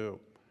going to do?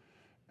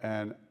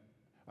 And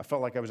I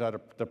felt like I was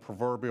at the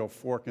proverbial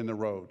fork in the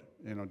road,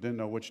 didn't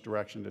know which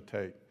direction to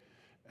take.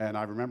 And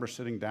I remember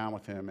sitting down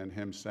with him and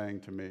him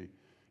saying to me,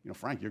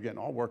 Frank, you're getting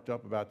all worked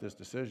up about this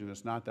decision.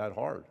 It's not that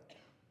hard.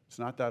 It's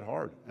not that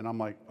hard. And I'm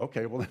like,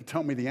 okay, well, then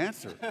tell me the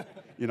answer.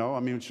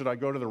 Should I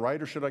go to the right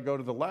or should I go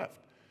to the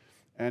left?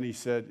 And he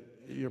said,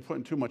 you're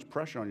putting too much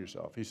pressure on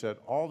yourself. He said,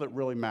 all that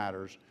really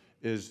matters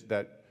is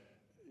that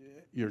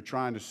you're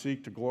trying to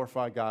seek to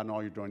glorify God in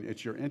all you're doing.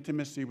 It's your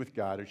intimacy with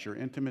God. It's your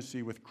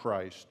intimacy with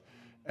Christ.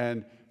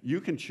 And you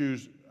can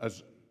choose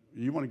as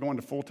you want to go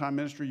into full-time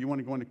ministry, you want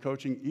to go into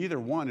coaching. Either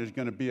one is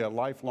going to be a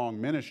lifelong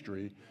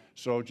ministry.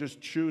 So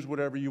just choose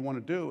whatever you want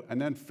to do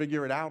and then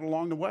figure it out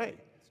along the way.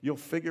 You'll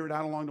figure it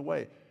out along the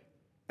way.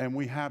 And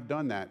we have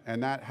done that.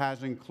 And that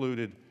has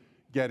included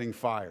getting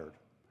fired.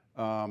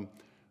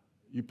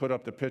 You put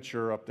up the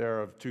picture up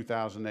there of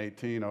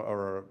 2018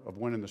 or of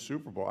winning the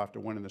Super Bowl. After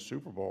winning the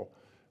Super Bowl,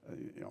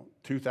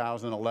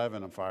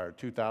 2011 I'm fired.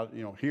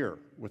 2000, here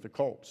with the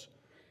Colts.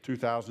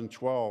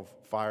 2012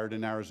 fired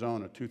in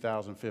Arizona.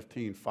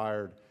 2015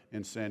 fired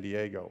in San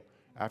Diego.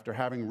 After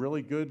having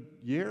really good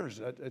years,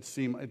 it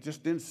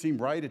just didn't seem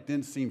right. It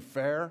didn't seem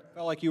fair.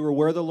 Felt like you were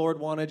where the Lord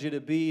wanted you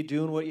to be,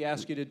 doing what He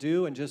asked you to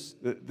do, and just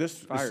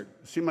fired.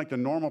 It seemed like the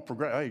normal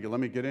progression. Hey, let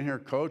me get in here,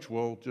 coach.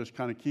 We'll just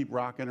kind of keep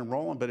rocking and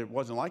rolling. But it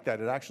wasn't like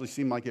that. It actually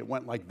seemed like it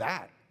went like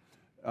that.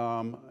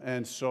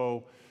 And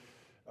so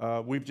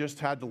we've just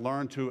had to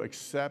learn to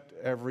accept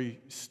every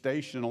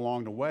station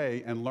along the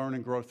way and learn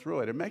and grow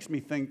through it. It makes me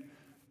think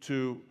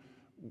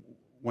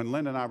when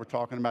Linda and I were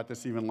talking about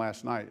this even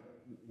last night,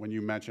 when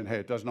you mentioned, hey,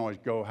 it doesn't always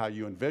go how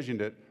you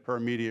envisioned it, her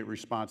immediate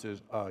response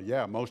is,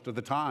 yeah, most of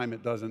the time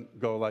it doesn't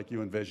go like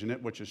you envision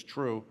it, which is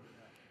true.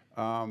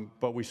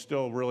 But we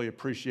still really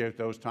appreciate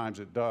those times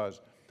it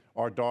does.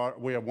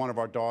 We have one of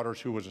our daughters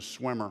who was a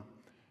swimmer.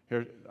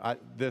 I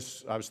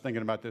was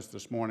thinking about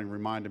this morning,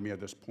 reminded me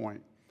of this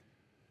point.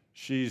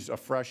 She's a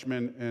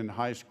freshman in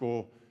high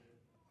school.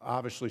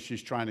 Obviously,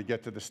 she's trying to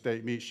get to the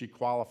state meet. She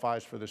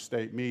qualifies for the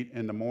state meet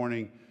in the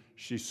morning.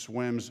 She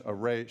swims a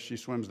race. She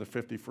swims the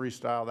 50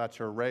 freestyle. That's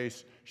her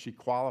race. She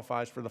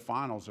qualifies for the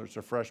finals. It's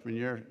her freshman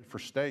year for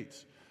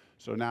states.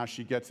 So now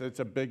it's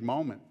a big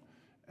moment.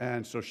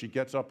 And so she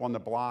gets up on the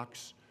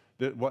blocks.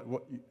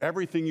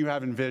 Everything you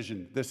have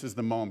envisioned, this is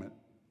the moment.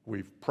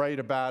 We've prayed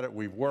about it.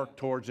 We've worked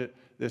towards it.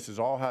 This is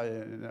all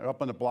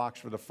up on the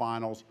blocks for the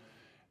finals.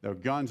 The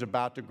gun's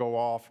about to go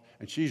off,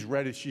 and she's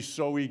ready. She's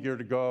so eager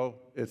to go.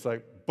 It's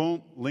like,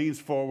 boom, leans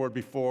forward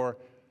before,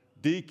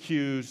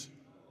 DQs,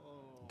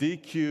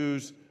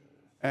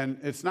 and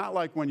it's not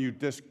like when you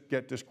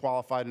get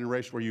disqualified in a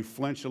race where you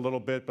flinch a little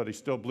bit, but he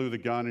still blew the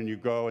gun and you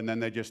go, and then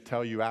they just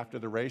tell you after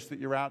the race that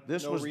you're out.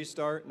 No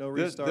restart.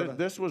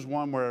 This was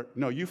one where,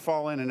 no, you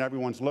fall in and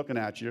everyone's looking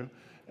at you,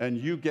 and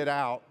you get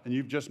out, and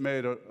you've just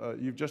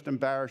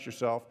embarrassed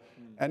yourself,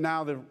 And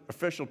now the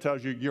official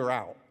tells you you're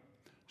out.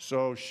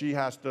 So she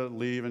has to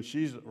leave, and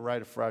she's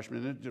a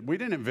freshman. We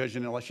didn't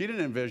envision it like, she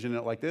didn't envision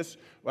it like this.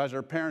 As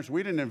her parents,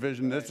 we didn't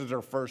envision this as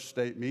her first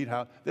state meet.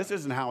 This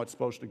isn't how it's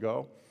supposed to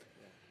go.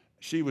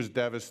 She was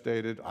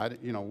devastated.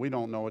 We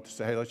don't know what to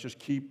say. Hey, let's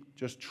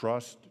just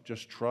trust.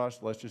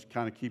 Let's just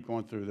kind of keep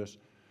going through this.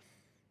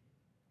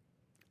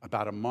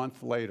 About a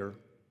month later,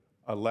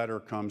 a letter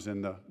comes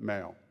in the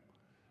mail,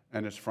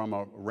 and it's from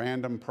a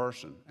random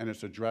person, and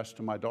it's addressed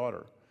to my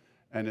daughter.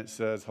 And it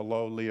says,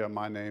 hello, Leah,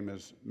 my name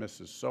is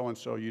Mrs.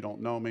 So-and-so. You don't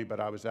know me,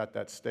 but I was at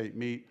that state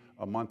meet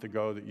a month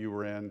ago that you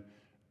were in,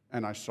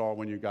 and I saw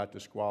when you got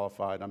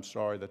disqualified. I'm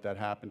sorry that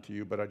happened to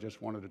you, but I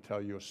just wanted to tell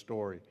you a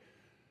story.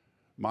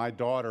 My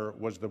daughter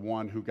was the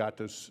one who got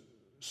to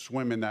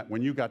swim in that.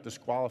 When you got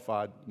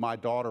disqualified, my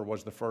daughter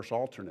was the first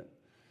alternate.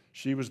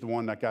 She was the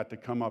one that got to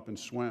come up and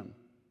swim.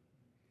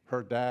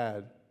 Her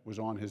dad was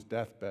on his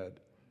deathbed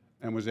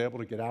and was able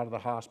to get out of the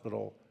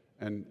hospital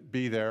and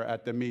be there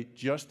at the meet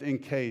just in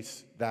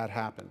case that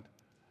happened,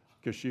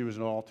 because she was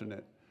an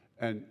alternate.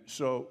 And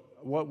so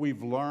what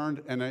we've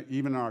learned, and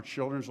even in our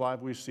children's life,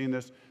 we've seen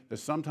this, that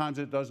sometimes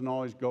it doesn't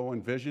always go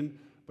in vision,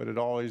 but it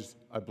always,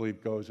 I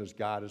believe, goes as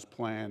God has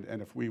planned.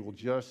 And if we will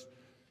just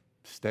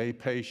stay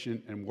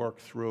patient and work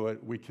through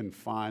it, we can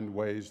find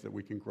ways that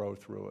we can grow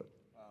through it.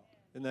 Wow.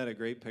 Isn't that a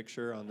great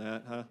picture on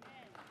that, huh?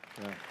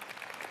 Yeah.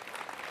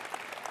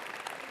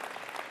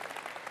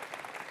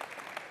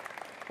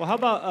 Well, how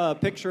about a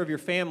picture of your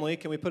family?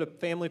 Can we put a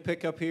family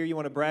pic up here? You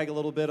want to brag a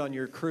little bit on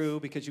your crew,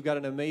 because you've got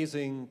an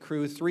amazing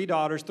crew. 3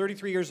 daughters,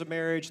 33 years of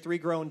marriage, 3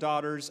 grown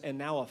daughters, and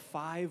now a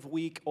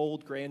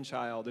 5-week-old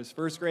grandchild. His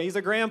first grade. He's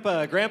a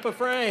grandpa, Grandpa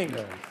Frank.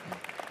 Yeah.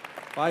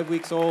 5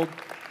 weeks old.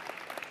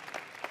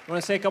 You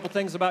want to say a couple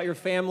things about your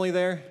family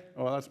there?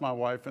 Well, that's my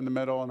wife in the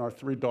middle, and our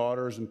 3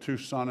 daughters and 2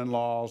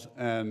 son-in-laws,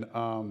 and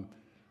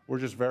we're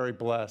just very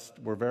blessed.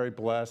 We're very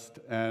blessed,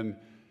 and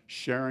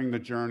sharing the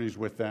journeys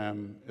with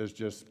them has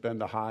just been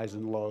the highs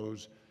and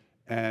lows.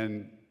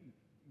 And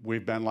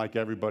we've been like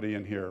everybody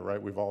in here,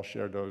 right? We've all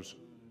shared those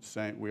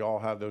we all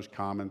have those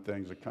common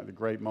things, the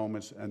great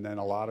moments, and then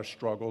a lot of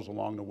struggles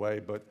along the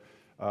way, but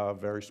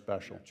very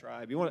special.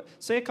 Tribe. You want to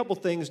say a couple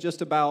things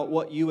just about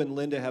what you and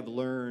Linda have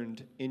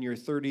learned in your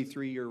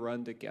 33-year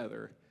run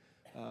together?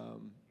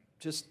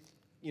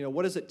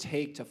 What does it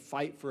take to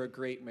fight for a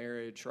great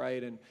marriage,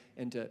 right?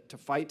 And to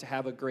fight to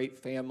have a great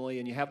family,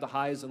 and you have the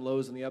highs and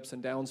lows and the ups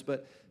and downs,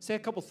 but say a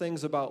couple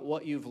things about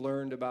what you've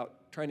learned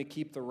about trying to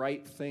keep the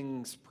right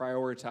things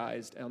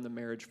prioritized on the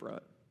marriage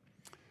front.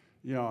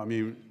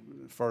 In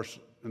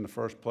the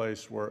first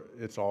place, where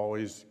it's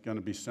always going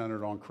to be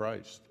centered on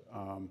Christ.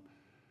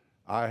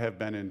 I have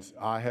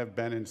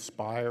been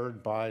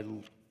inspired by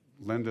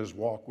Linda's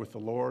walk with the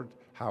Lord,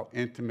 how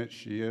intimate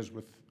she is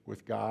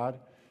with God.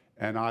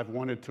 And I've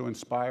wanted to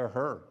inspire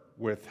her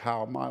with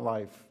how my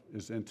life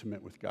is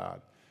intimate with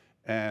God.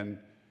 And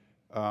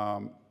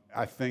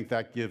I think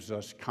that gives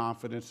us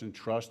confidence and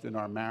trust in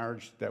our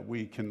marriage, that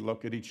we can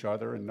look at each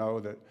other and know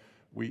that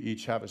we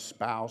each have a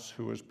spouse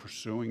who is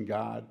pursuing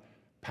God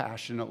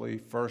passionately,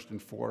 first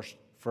and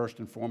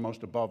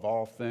foremost, above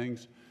all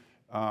things.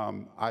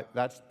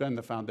 That's been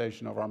the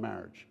foundation of our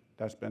marriage.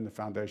 That's been the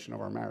foundation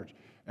of our marriage.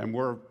 And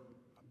we're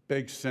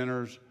big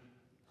sinners,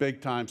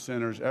 big-time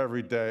sinners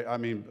every day. I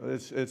mean,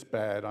 it's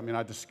bad. I mean,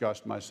 I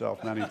disgust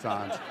myself many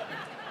times.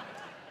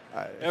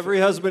 Every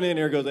husband in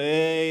here goes,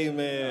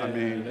 amen. I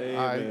mean,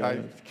 amen.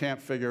 I can't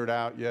figure it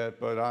out yet,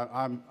 but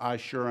I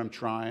sure am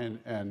trying.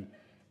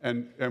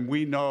 And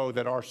we know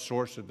that our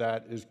source of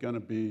that is going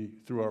to be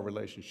through our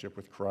relationship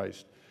with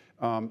Christ.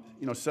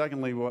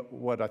 Secondly,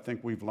 what I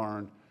think we've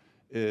learned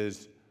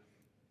is,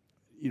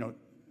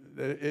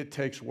 it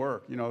takes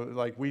work.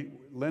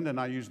 Linda and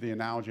I use the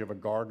analogy of a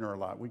gardener a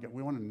lot.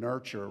 We want to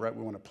nurture, right?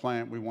 We want to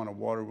plant, we want to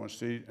water, we want to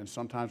seed, and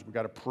sometimes we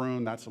got to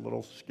prune. That's a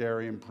little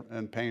scary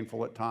and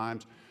painful at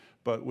times,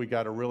 but we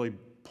got to really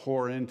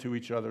pour into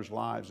each other's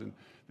lives. And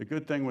the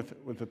good thing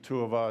with the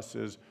two of us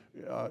is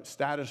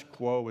status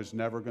quo is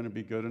never going to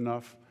be good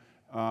enough.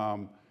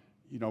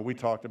 We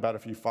talked about,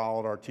 if you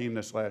followed our team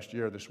this last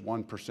year, this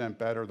 1%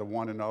 better, the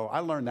 1-0. I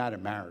learned that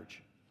in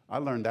marriage.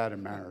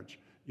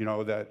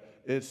 That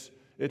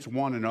it's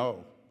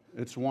 1-0.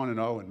 It's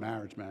 1-0 in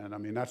marriage, man. I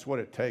mean, that's what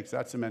it takes.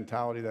 That's the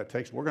mentality that it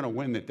takes. We're going to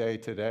win the day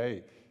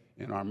today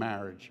in our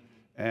marriage,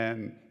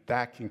 and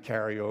that can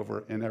carry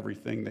over in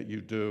everything that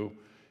you do.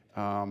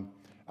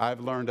 I've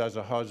learned as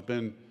a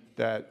husband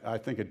that I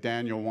think of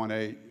Daniel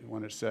 1:8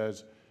 when it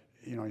says,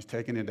 he's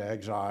taken into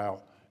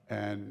exile,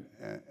 and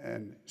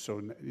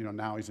so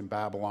now he's in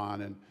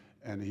Babylon,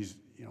 and he's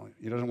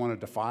he doesn't want to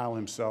defile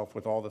himself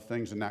with all the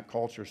things in that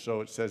culture. So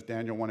it says,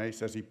 Daniel 1:8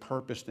 says, he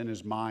purposed in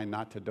his mind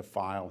not to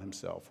defile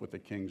himself with the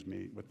king's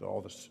meat, with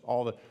all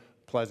the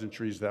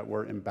pleasantries that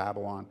were in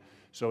Babylon.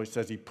 So he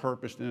says he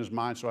purposed in his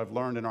mind. So I've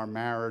learned in our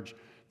marriage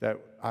that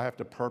I have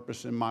to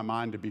purpose in my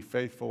mind to be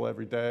faithful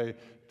every day,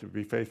 to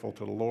be faithful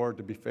to the Lord,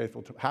 to be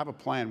faithful to have a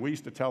plan. We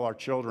used to tell our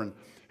children,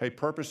 hey,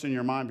 purpose in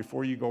your mind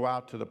before you go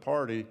out to the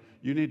party.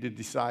 You need to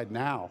decide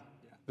now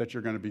that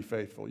you're going to be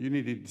faithful. You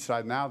need to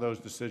decide now those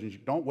decisions.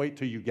 Don't wait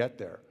till you get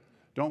there.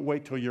 Don't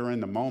wait till you're in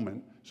the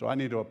moment. So I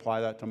need to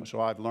apply that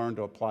so I've learned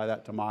to apply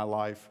that to my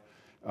life.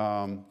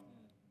 And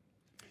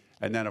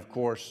then, of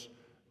course,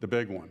 the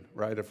big one,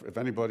 right? If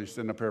anybody's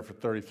sitting up here for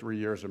 33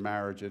 years of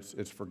marriage,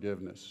 it's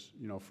forgiveness.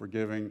 You know,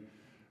 forgiving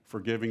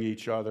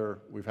each other.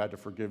 We've had to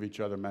forgive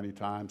each other many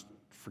times.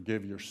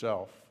 Forgive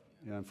yourself,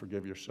 and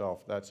forgive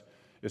yourself.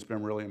 It's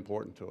been really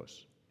important to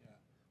us.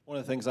 One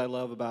of the things I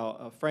love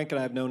about Frank and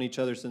I have known each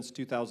other since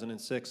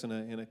 2006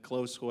 in a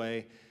close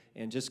way,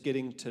 and just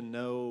getting to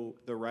know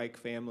the Reich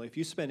family. If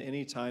you spend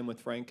any time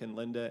with Frank and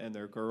Linda and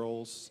their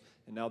girls,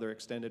 and now their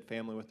extended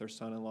family with their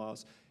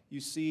son-in-laws,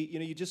 you see,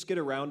 you just get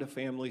around a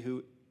family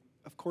who,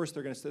 of course,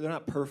 they're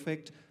not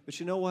perfect, but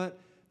you know what?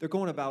 They're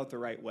going about it the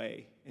right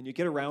way. And you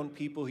get around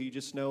people who you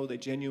just know they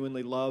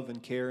genuinely love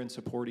and care and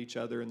support each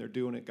other, and they're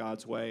doing it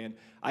God's way. And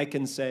I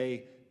can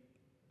say,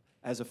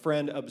 as a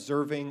friend,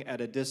 observing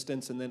at a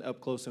distance and then up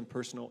close and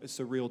personal, it's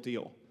the real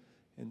deal.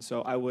 And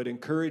so I would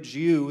encourage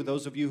you,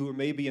 those of you who are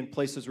maybe in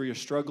places where you're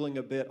struggling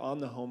a bit on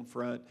the home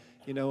front,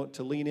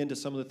 to lean into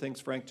some of the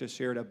things Frank just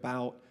shared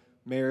about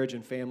marriage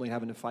and family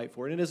having to fight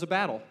for it. And it is a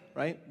battle,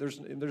 right?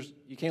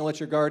 You can't let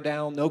your guard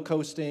down, no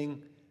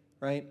coasting,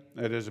 right?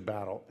 It is a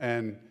battle.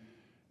 And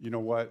you know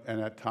what?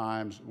 And at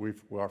times we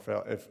are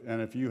failed.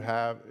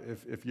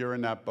 If you're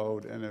in that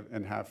boat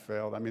and have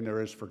failed, I mean,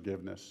 there is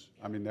forgiveness.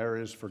 I mean, there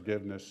is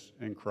forgiveness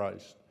in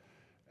Christ,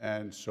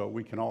 and so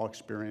we can all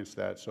experience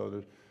that.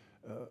 So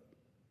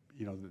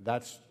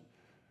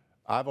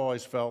I've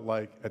always felt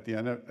like at the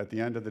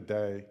end of the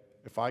day,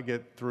 if I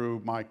get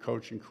through my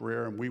coaching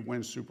career and we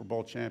win Super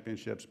Bowl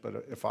championships,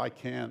 but if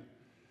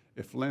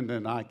Linda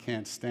and I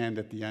can't stand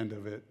at the end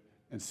of it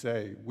and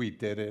say we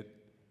did it,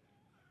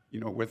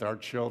 with our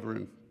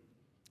children,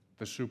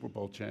 the Super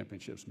Bowl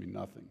championships mean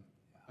nothing.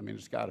 I mean,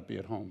 it's got to be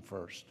at home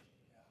first.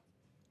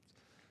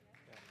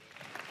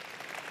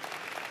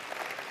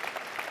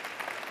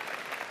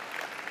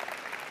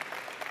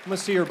 I'm going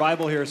to see your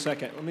Bible here a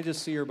second. Let me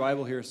just see your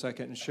Bible here a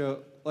second and show,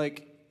 I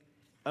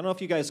don't know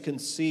if you guys can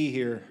see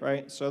here,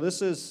 right? So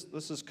this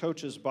is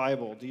Coach's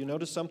Bible. Do you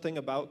notice something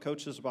about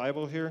Coach's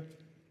Bible here?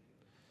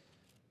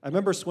 I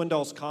remember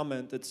Swindoll's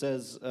comment that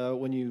says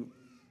it's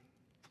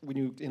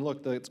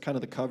kind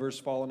of the cover's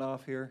falling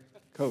off here.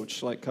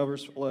 Coach,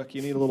 covers, look,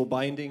 you need a little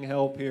binding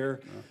help here.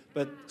 Yeah.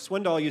 But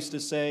Swindoll used to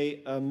say,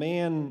 a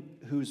man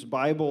whose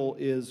Bible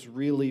is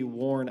really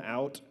worn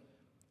out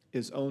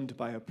is owned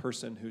by a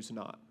person who's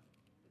not.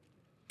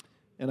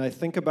 And I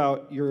think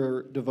about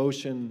your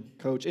devotion,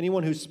 Coach.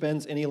 Anyone who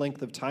spends any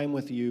length of time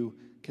with you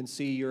can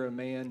see you're a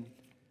man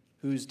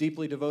who's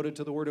deeply devoted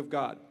to the Word of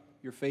God.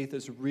 Your faith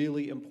is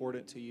really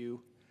important to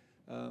you.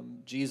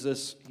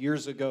 Jesus,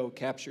 years ago,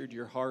 captured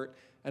your heart.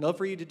 I'd love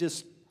for you to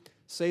just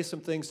say some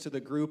things to the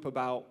group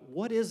about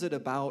what is it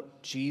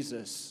about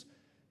Jesus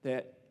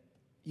that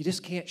you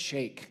just can't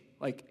shake?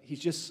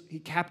 He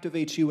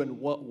captivates you in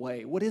what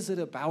way? What is it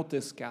about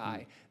this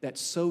guy that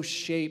so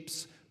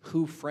shapes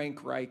who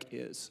Frank Reich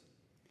is?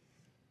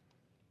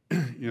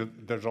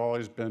 There's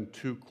always been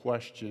two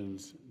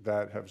questions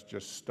that have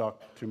just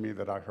stuck to me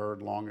that I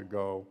heard long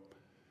ago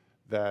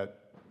that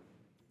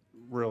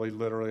really,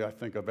 literally, I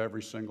think of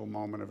every single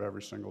moment of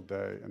every single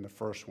day. And the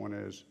first one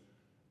is,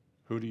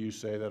 who do you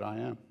say that I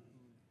am?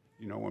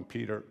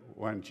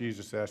 When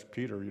Jesus asked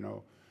Peter,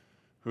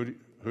 who do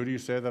you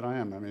say that I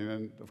am? I mean,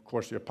 and of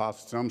course the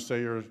apostles, some say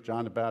you're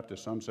John the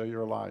Baptist, some say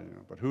you're Elijah,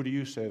 but who do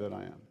you say that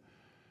I am?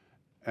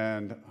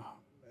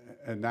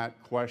 And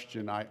that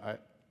question,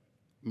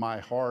 my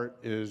heart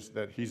is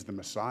that he's the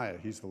Messiah,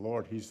 he's the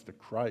Lord, he's the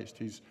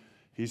Christ,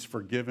 he's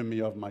forgiven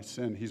me of my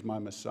sin, he's my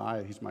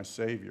Messiah, he's my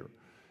Savior,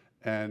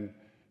 and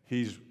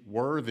he's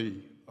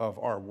worthy of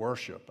our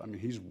worship. I mean,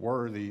 he's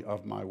worthy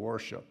of my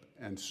worship,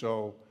 and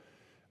so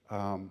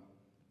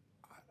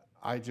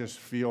I just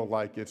feel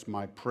like it's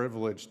my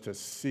privilege to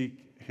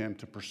seek him,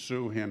 to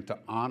pursue him, to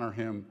honor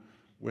him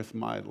with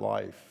my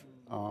life.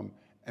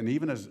 And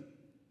even as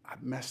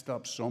I've messed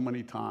up so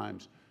many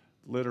times,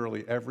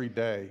 literally every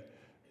day,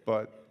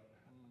 but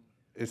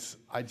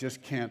I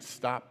just can't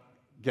stop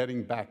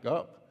getting back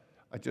up.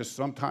 I just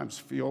sometimes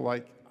feel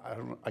like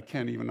I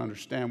can't even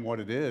understand what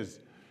it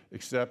is,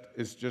 except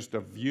it's just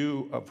a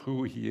view of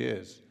who he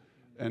is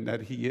and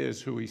that he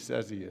is who he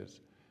says he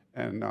is.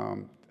 And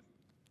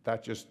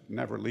that just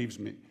never leaves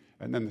me.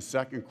 And then the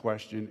second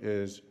question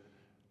is,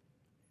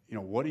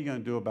 what are you going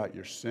to do about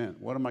your sin?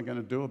 What am I going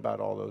to do about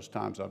all those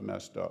times I've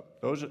messed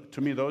up?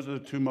 To me, those are the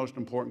two most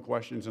important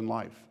questions in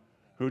life.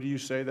 Who do you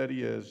say that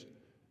he is?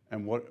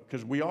 And what?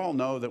 Because we all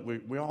know that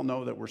we all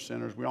know that we're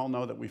sinners. We all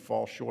know that we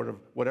fall short of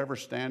whatever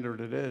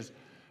standard it is.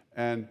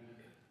 And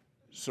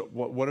so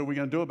what are we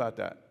going to do about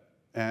that?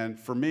 And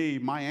for me,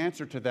 my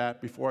answer to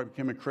that before I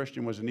became a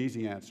Christian was an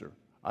easy answer.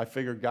 I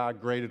figured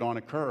God graded on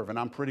a curve, and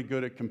I'm pretty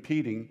good at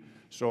competing,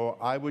 so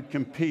I would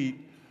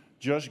compete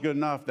just good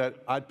enough that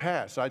I'd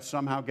pass. I'd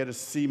somehow get a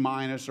C-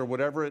 or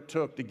whatever it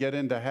took to get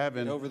into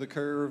heaven. Over the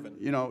curve.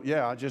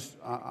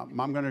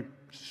 I'm going to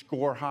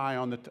score high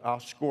I'll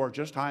score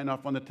just high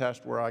enough on the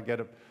test where I get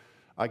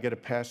a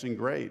passing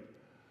grade.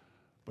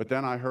 But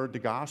then I heard the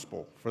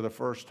gospel for the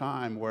first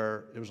time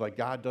where it was like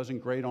God doesn't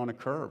grade on a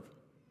curve.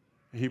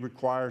 He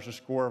requires a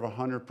score of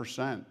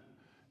 100%.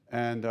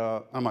 And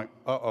I'm like,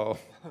 uh-oh,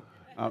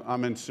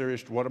 I'm in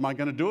serious, what am I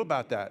going to do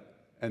about that?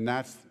 And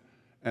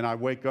I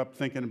wake up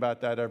thinking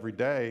about that every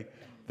day,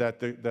 that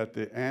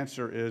the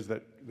answer is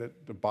that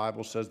the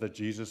Bible says that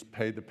Jesus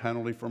paid the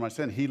penalty for my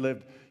sin. He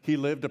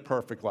lived a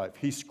perfect life.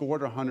 He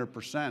scored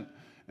 100%.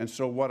 And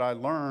so what I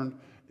learned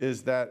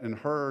is that, and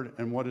heard,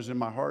 and what is in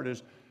my heart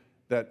is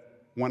that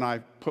when I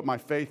put my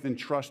faith and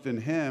trust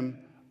in him,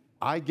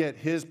 I get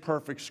his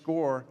perfect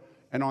score.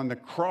 And on the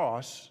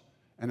cross,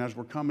 and as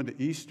we're coming to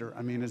Easter,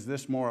 I mean, is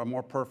this a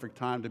more perfect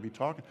time to be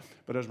talking?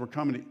 But as we're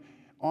coming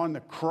on the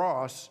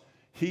cross,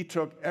 he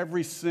took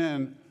every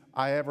sin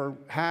I ever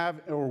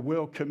have or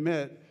will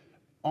commit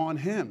on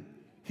him.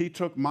 He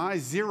took my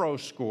 0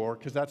 score,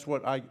 because that's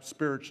what I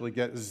spiritually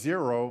get,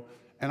 0,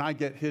 and I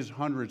get his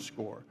 100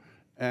 score.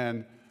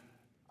 And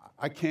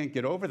I can't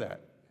get over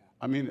that.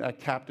 I mean, that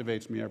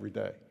captivates me every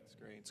day. It's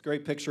great. It's a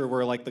great picture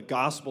where like the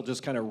gospel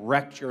just kind of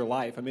wrecked your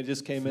life. I mean, it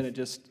just came in and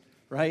just,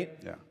 right?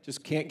 Yeah.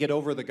 Just can't get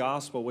over the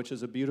gospel, which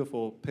is a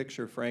beautiful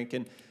picture, Frank.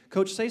 And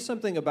Coach, say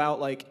something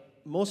about like,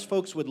 most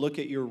folks would look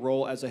at your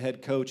role as a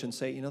head coach and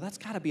say, that's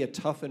got to be a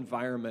tough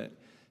environment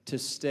to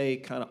stay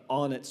kind of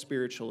on it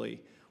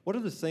spiritually. What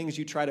are the things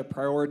you try to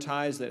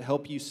prioritize that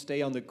help you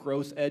stay on the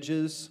growth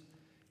edges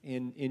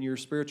in your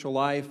spiritual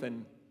life?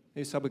 And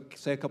maybe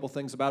say a couple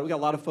things about it. We got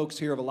a lot of folks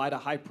here of a lot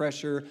of high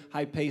pressure,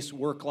 high paced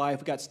work life.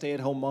 We got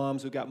stay-at-home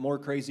moms. We've got more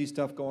crazy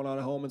stuff going on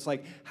at home. It's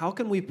like, how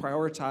can we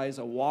prioritize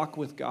a walk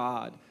with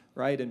God,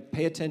 right? And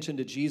pay attention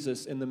to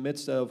Jesus in the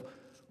midst of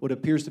what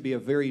appears to be a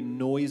very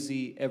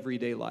noisy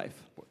everyday life?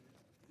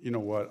 You know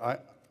what?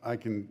 I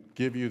can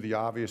give you the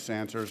obvious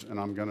answers, and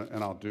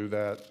I'll do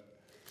that.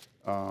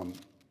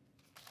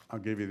 I'll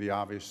give you the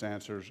obvious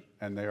answers,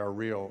 and they are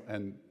real,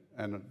 and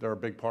they're a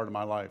big part of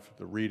my life.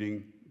 The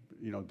reading,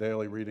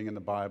 daily reading in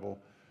the Bible.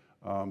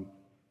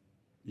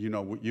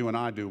 You and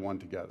I do one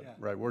together,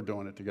 right? We're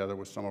doing it together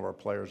with some of our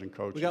players and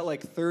coaches. We got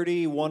like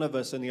 31 of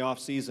us in the off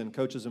season,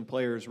 coaches and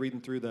players, reading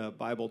through the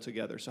Bible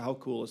together. So how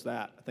cool is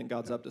that? I think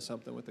God's up to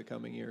something with the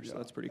coming year, so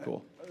that's pretty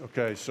cool.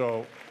 Okay,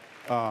 so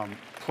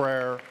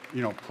prayer,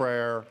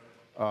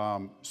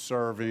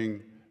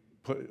 serving,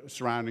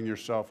 surrounding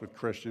yourself with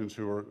Christians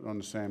who are on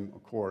the same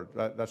accord.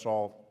 That's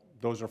all.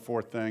 Those are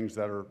 4 things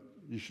that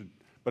you should.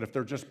 But if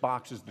they're just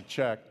boxes to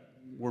check,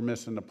 we're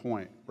missing the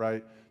point,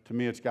 right? To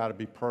me, it's got to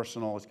be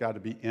personal. It's got to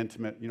be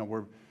intimate.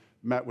 We're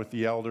met with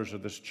the elders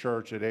of this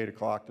church at 8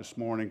 o'clock this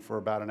morning for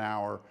about an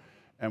hour,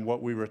 and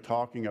what we were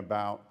talking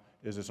about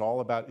is it's all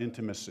about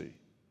intimacy.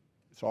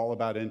 It's all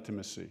about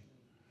intimacy,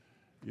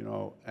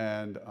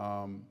 and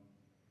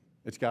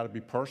it's got to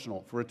be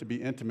personal. For it to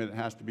be intimate, it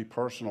has to be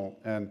personal.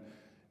 And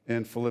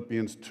in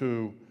Philippians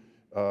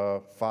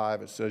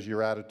 2:5, it says,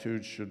 your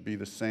attitude should be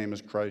the same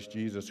as Christ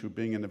Jesus, who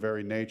being in the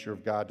very nature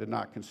of God did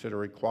not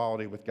consider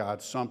equality with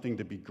God something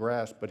to be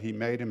grasped, but he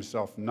made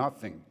himself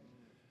nothing,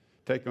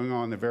 taking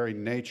on the very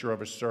nature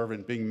of a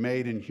servant, being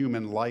made in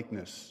human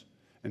likeness,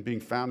 and being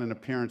found in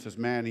appearance as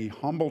man, he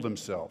humbled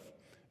himself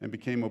and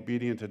became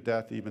obedient to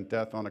death, even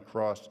death on a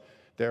cross.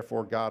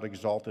 Therefore God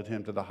exalted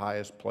him to the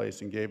highest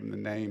place and gave him the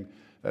name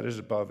that is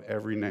above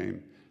every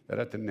name, that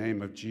at the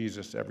name of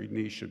Jesus every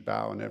knee should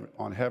bow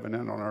on heaven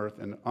and on earth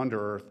and under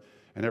earth,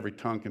 and every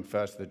tongue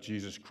confess that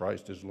Jesus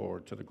Christ is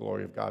Lord, to the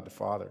glory of God the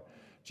Father.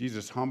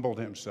 Jesus humbled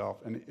himself,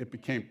 and it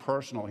became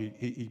personal.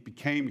 He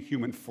became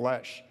human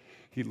flesh.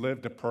 He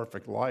lived a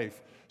perfect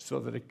life so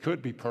that it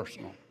could be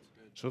personal,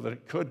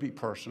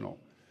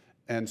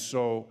 And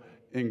so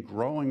in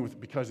growing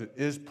because it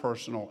is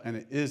personal and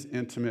it is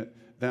intimate,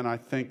 then I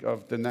think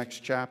of the next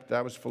chapter.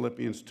 That was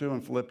Philippians 2.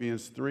 And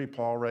Philippians 3,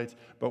 Paul writes,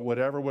 but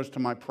whatever was to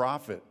my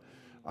profit,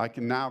 I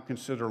can now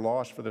consider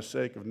loss for the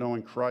sake of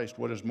knowing Christ.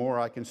 What is more,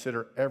 I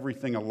consider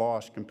everything a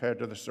loss compared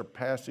to the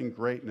surpassing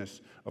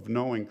greatness of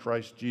knowing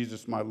Christ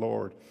Jesus my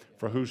Lord,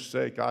 for whose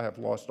sake I have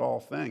lost all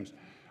things.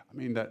 I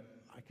mean, that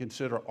I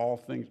consider all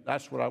things,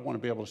 that's what I want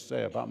to be able to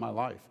say about my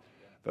life,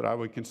 that I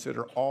would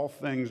consider all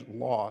things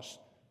lost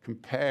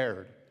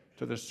compared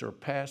to the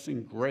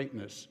surpassing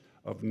greatness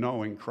of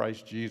knowing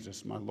Christ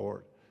Jesus my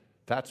Lord.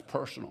 That's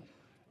personal.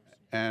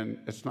 And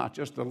it's not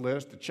just a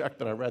list, a check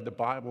that I read the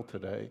Bible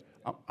today.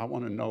 I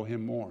want to know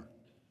him more.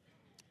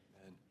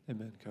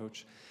 Amen,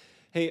 Coach.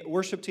 Hey,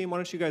 worship team, why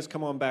don't you guys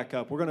come on back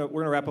up? We're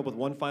gonna wrap up with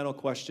one final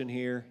question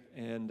here,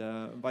 and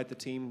invite the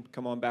team to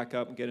come on back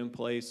up and get in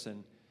place.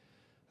 And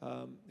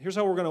here's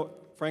how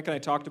Frank and I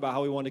talked about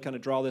how we wanted to kind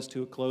of draw this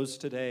to a close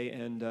today.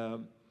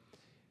 And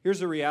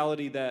here's a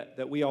reality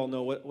that we all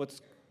know.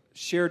 What's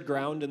shared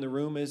ground in the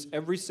room is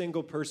every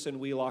single person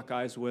we lock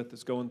eyes with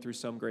is going through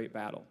some great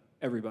battle.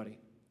 Everybody.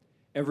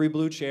 Every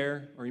blue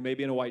chair, or you may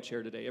be in a white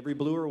chair today, every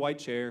blue or white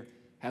chair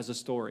has a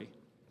story.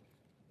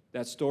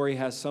 That story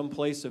has some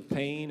place of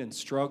pain and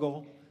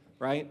struggle,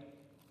 right?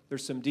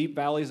 There's some deep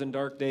valleys and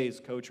dark days,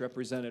 Coach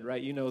represented,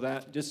 right? You know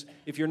that. Just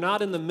if you're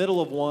not in the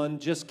middle of one,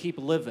 just keep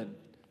living.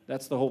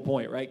 That's the whole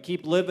point, right?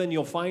 Keep living,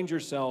 you'll find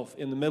yourself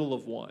in the middle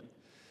of one.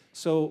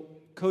 So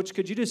Coach,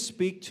 could you just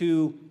speak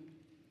to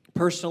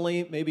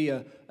personally maybe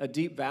a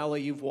deep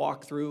valley you've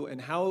walked through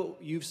and how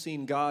you've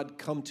seen God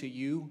come to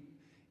you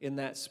in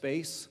that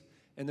space?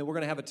 And then we're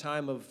going to have a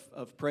time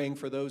of praying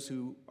for those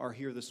who are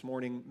here this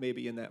morning,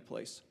 maybe in that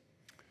place.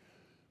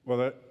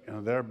 Well,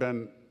 there have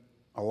been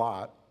a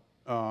lot,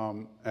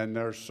 and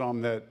there's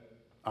some that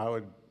I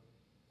would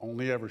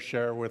only ever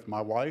share with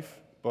my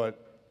wife,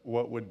 but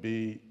what would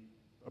be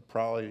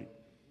probably,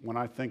 when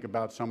I think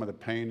about some of the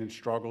pain and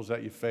struggles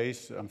that you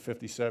face, I'm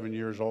 57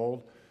 years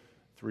old,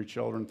 3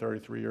 children,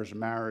 33 years of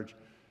marriage.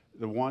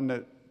 The one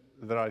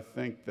that I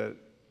think that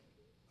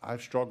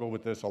I've struggled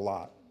with this a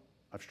lot.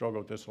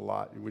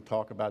 We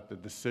talk about the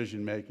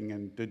decision making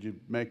and did you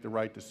make the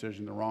right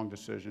decision, the wrong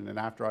decision. And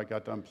after I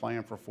got done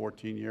playing for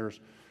 14 years,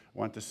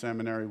 went to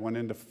seminary,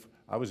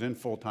 I was in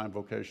full-time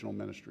vocational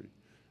ministry.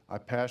 I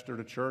pastored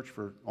a church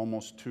for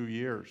almost 2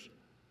 years.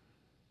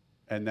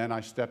 And then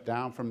I stepped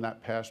down from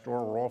that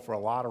pastoral role for a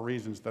lot of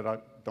reasons that I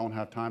don't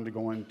have time to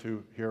go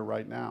into here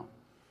right now.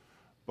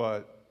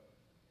 But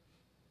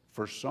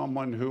for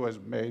someone who has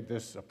made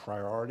this a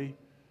priority,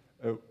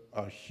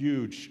 a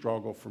huge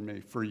struggle for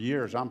me. For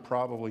years, I'm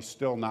probably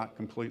still not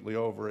completely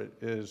over it,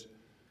 is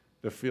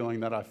the feeling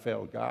that I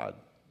failed God.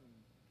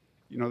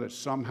 You know, that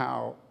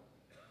somehow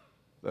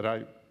that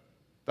I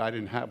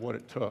didn't have what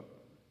it took,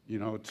 you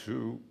know,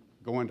 to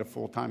go into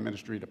full-time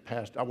ministry, to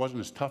pastor. I wasn't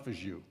as tough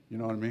as you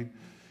know what I mean?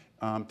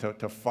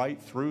 To fight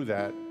through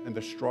that and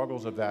the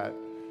struggles of that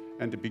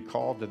and to be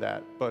called to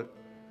that. But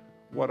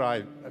what I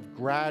have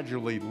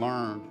gradually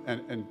learned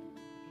and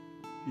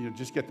you know,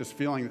 just get this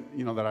feeling,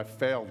 you know, that I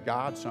failed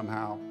God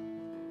somehow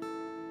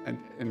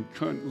and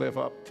couldn't live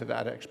up to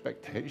that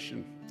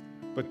expectation.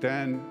 But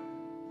then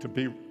to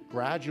be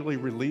gradually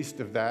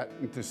released of that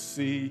and to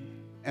see,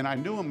 and I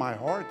knew in my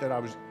heart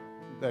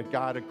that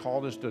God had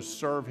called us to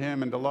serve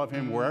Him and to love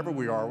Him wherever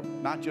we are,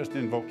 not just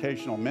in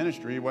vocational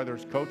ministry, whether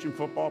it's coaching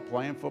football,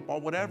 playing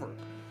football, whatever.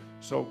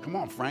 So come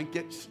on, Frank,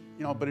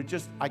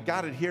 but I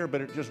got it here,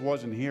 but it just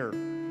wasn't here.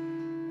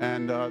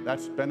 And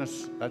that's been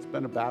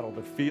a battle.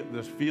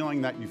 This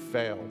feeling that you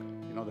failed,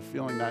 you know, the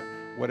feeling that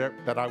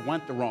I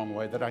went the wrong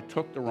way, that I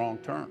took the wrong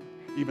turn,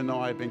 even though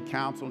I had been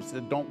counseled and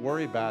said, "Don't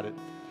worry about it."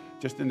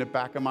 Just in the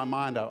back of my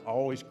mind, I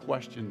always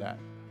questioned that.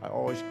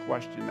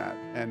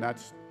 And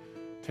that's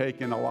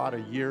taken a lot of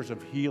years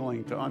of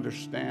healing to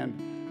understand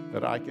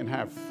that I can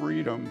have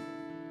freedom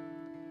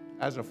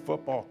as a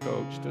football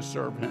coach to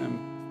serve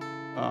Him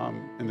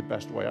in the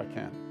best way I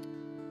can.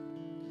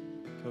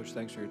 Coach,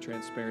 thanks for your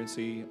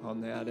transparency on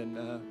that. And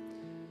I'm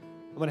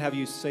going to have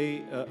you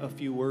say a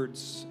few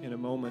words in a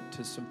moment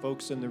to some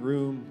folks in the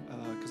room,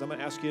 because I'm going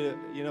to ask you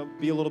to,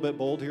 be a little bit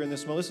bold here in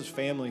this moment. This is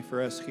family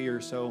for us here.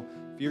 So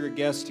if you're a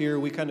guest here,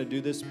 we kind of do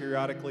this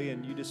periodically,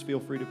 and you just feel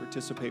free to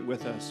participate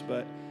with us.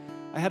 But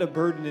I had a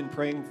burden in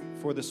praying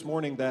for this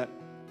morning that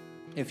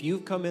if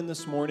you've come in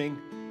this morning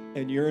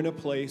and you're in a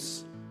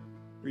place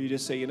where you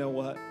just say, you know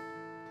what,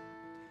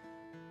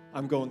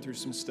 I'm going through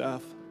some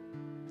stuff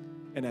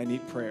and I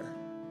need prayer.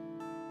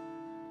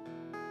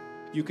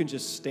 You can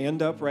just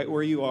stand up right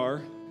where you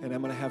are, and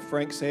I'm going to have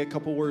Frank say a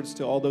couple words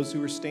to all those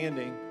who are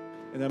standing,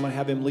 and then I'm going to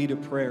have him lead a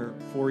prayer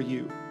for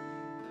you.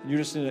 And you're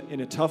just in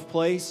a tough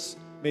place,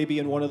 maybe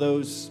in one of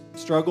those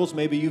struggles.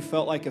 Maybe you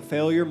felt like a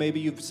failure. Maybe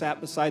you've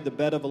sat beside the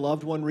bed of a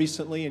loved one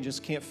recently and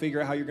just can't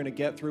figure out how you're going to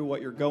get through what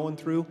you're going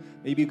through.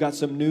 Maybe you've got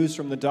some news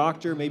from the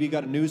doctor. Maybe you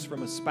got news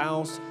from a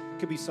spouse. It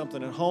could be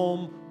something at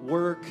home,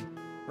 work,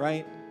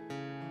 right?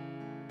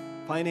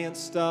 Finance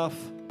stuff.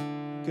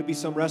 Could be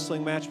some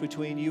wrestling match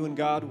between you and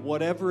God.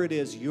 Whatever it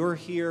is, you're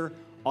here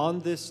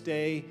on this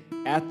day,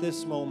 at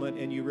this moment,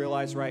 and you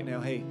realize right now,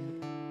 hey,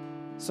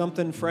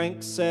 something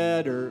Frank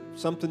said or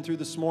something through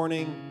this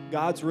morning,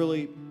 God's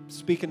really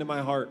speaking to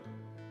my heart.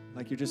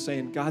 Like you're just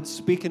saying, God's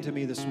speaking to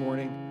me this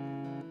morning,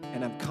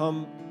 and I've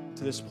come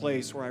to this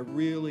place where I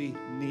really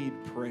need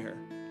prayer.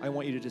 I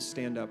want you to just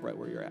stand up right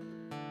where you're at.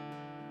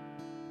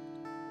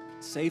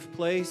 Safe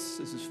place.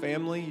 This is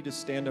family. You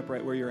just stand up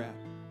right where you're at.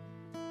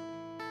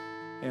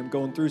 I'm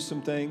going through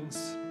some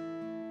things.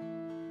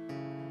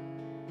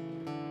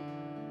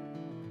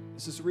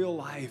 This is real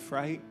life,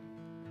 right?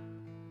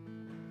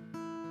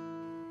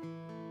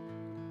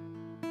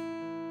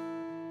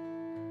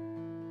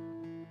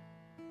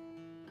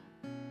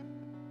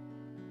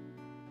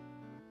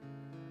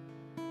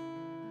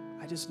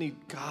 I just need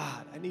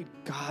God. I need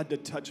God to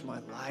touch my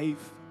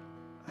life.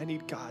 I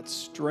need God's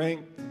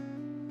strength.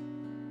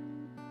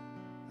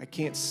 I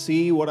can't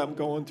see what I'm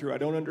going through. I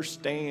don't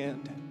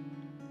understand.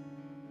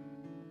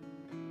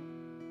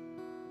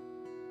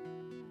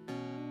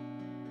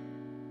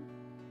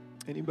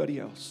 Anybody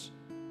else?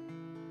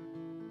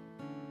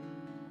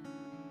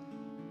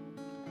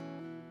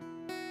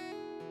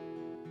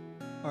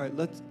 All right,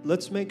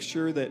 let's make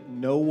sure that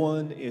no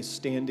one is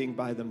standing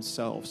by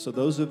themselves. So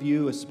those of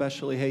you,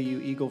 especially, hey, you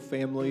Eagle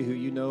family who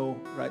you know,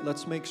 right,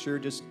 let's make sure,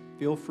 just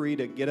feel free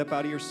to get up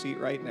out of your seat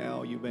right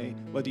now. You may,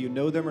 whether you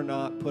know them or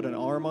not, put an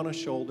arm on a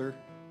shoulder.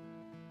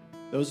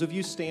 Those of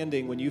you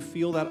standing, when you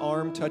feel that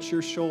arm touch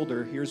your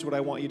shoulder, here's what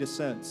I want you to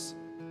sense.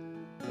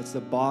 It's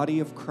the body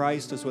of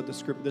Christ is what the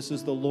script, this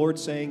is the Lord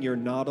saying you're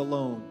not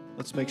alone.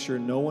 Let's make sure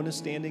no one is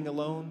standing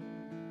alone.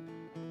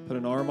 Put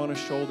an arm on a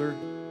shoulder.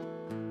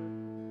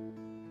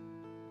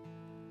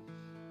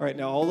 All right,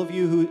 now all of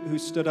you who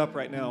stood up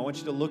right now, I want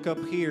you to look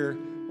up here.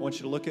 I want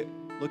you to look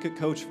at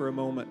Coach for a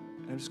moment.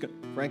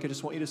 Frank, I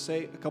just want you to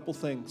say a couple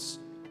things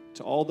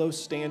to all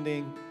those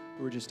standing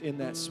who are just in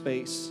that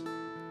space.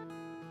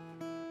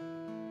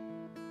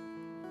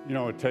 You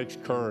know, it takes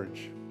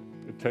courage.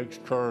 It takes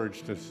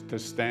courage to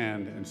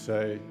stand and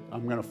say,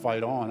 I'm going to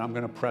fight on, I'm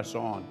going to press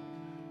on.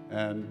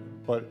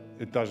 But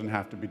it doesn't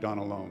have to be done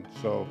alone.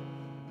 So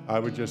I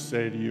would just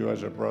say to you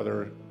as a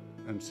brother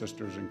and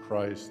sisters in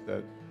Christ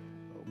that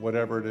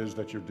whatever it is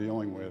that you're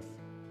dealing with,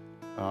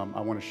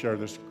 I want to share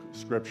this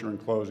scripture in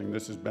closing.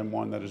 This has been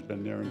one that has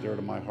been near and dear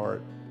to my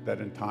heart, that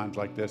in times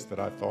like this that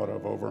I've thought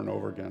of over and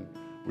over again.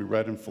 We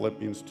read in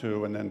Philippians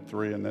 2 and then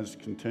 3, and this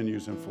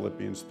continues in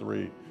Philippians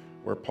 3,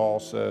 where Paul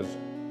says,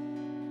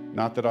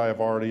 not that I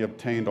have already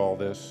obtained all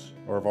this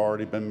or have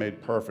already been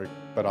made perfect,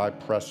 but I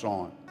press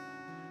on.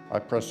 I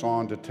press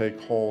on to take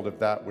hold of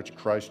that which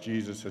Christ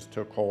Jesus has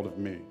took hold of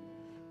me.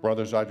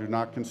 Brothers, I do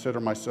not consider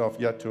myself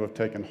yet to have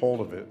taken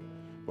hold of it,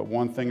 but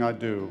one thing I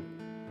do,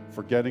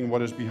 forgetting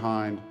what is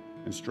behind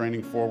and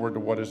straining forward to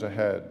what is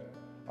ahead,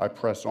 I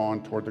press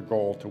on toward the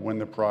goal to win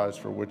the prize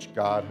for which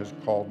God has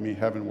called me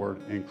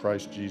heavenward in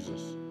Christ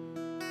Jesus.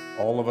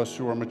 All of us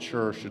who are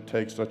mature should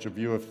take such a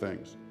view of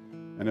things.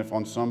 And if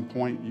on some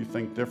point you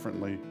think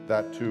differently,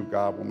 that too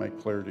God will make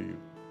clear to you.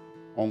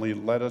 Only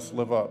let us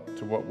live up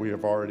to what we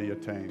have already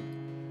attained.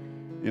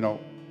 You know,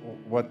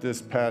 what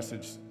this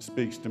passage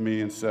speaks to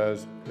me and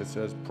says, it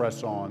says,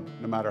 press on.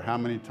 No matter how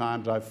many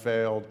times I've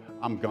failed,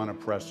 I'm gonna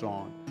press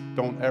on.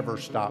 Don't ever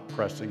stop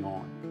pressing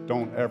on.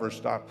 Don't ever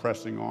stop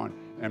pressing on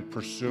and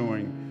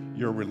pursuing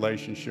your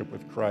relationship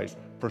with Christ,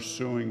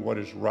 pursuing what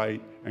is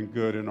right and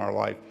good in our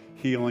life,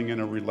 healing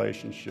in a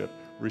relationship,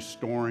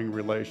 restoring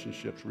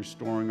relationships,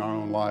 restoring our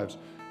own lives.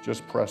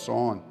 Just press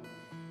on.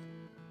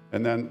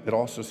 And then it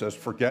also says,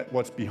 forget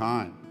what's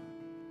behind.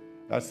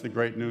 That's the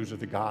great news of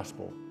the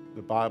gospel.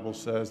 The Bible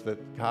says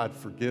that God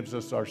forgives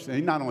us our sins.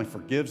 He not only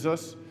forgives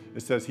us,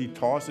 it says he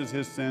tosses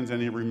his sins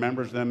and he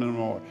remembers them no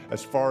more.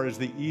 As far as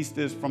the east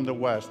is from the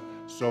west,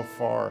 so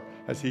far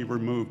has he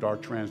removed our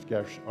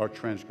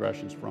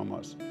transgressions from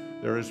us.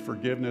 There is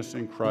forgiveness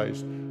in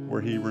Christ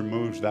where he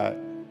removes that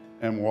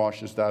and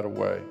washes that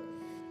away.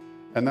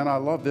 And then I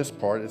love this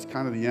part. It's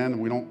kind of the end.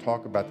 We don't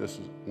talk about this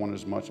one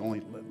as much.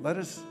 Only let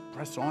us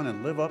press on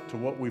and live up to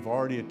what we've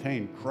already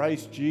attained.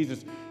 Christ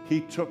Jesus,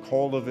 he took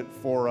hold of it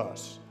for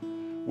us.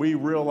 We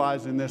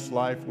realize in this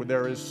life where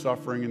there is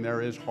suffering and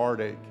there is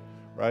heartache,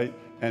 right?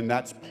 And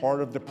that's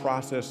part of the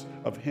process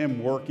of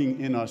him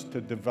working in us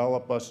to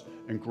develop us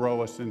and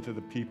grow us into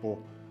the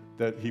people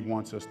that he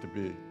wants us to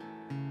be.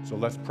 So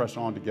let's press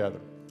on together.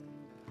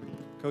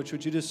 Coach,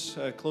 would you just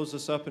close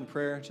us up in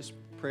prayer? Just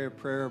pray a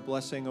prayer of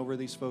blessing over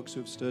these folks who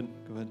have stood.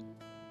 Go ahead.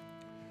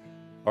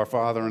 Our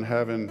Father in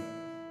heaven,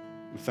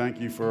 we thank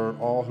you for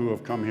all who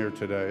have come here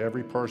today.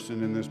 Every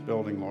person in this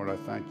building, Lord, I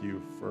thank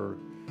you for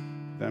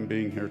them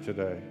being here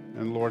today.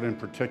 And Lord, in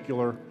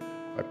particular,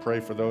 I pray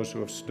for those who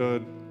have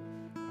stood.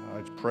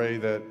 I pray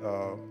that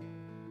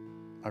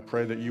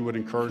you would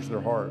encourage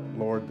their heart,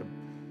 Lord.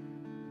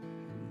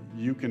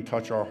 You can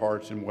touch our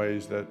hearts in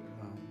ways that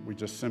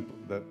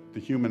that the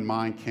human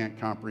mind can't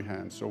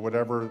comprehend. So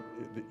whatever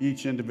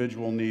each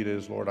individual need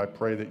is, Lord, I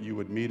pray that you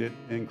would meet it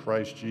in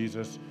Christ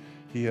Jesus.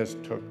 He has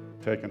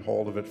taken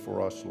hold of it for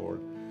us,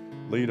 Lord.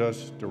 Lead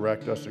us,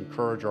 direct us,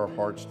 encourage our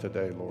hearts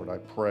today, Lord, I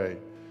pray.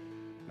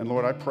 And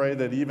Lord, I pray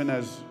that even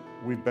as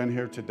we've been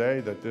here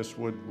today, that this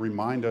would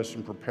remind us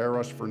and prepare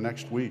us for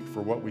next week,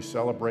 for what we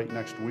celebrate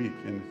next week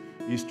in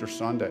Easter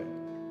Sunday.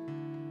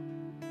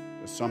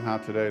 That somehow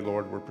today,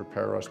 Lord, would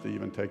prepare us to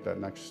even take that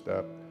next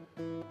step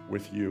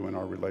with you in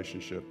our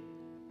relationship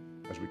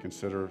as we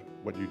consider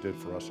what you did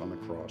for us on the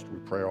cross. We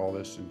pray all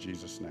this in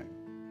Jesus' name.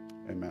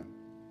 Amen.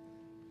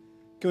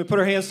 Can we put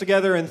our hands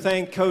together and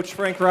thank Coach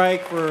Frank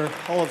Reich for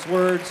all his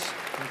words?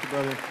 Thank you,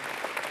 brother.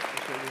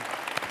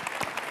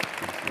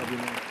 Love you,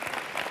 man.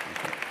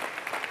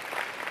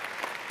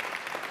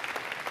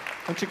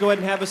 Why don't you go ahead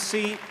and have a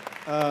seat?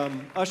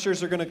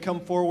 Ushers are going to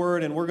come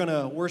forward, and we're going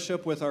to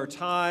worship with our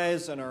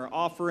tithes and our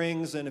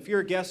offerings. And if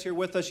you're a guest here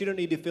with us, you don't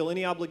need to feel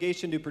any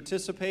obligation to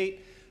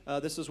participate.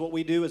 This is what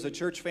we do as a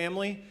church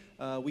family.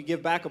 We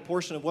give back a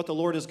portion of what the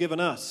Lord has given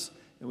us,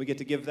 and we get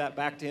to give that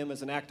back to him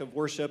as an act of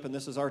worship, and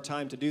this is our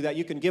time to do that.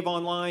 You can give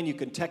online. You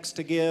can text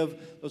to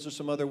give. Those are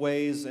some other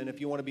ways, and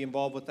if you want to be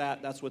involved with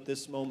that, that's what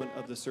this moment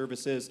of the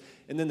service is.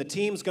 And then the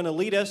team's going to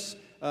lead us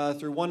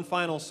through one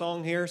final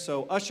song here.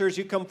 So ushers,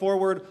 you come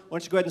forward. Why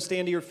don't you go ahead and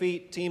stand to your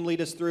feet. Team,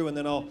 lead us through, and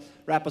then I'll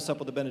wrap us up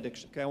with a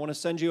benediction. Okay, I want to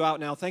send you out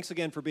now. Thanks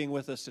again for being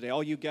with us today.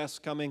 All you guests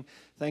coming,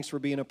 thanks for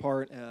being a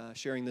part,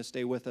 sharing this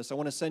day with us. I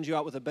want to send you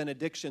out with a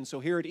benediction.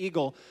 So here at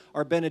Eagle,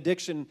 our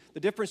benediction,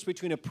 the difference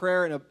between a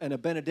prayer and a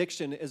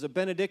benediction is a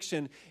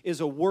benediction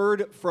is a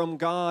word from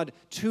God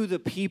to the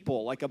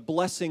people, like a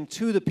blessing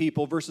to the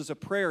people, versus a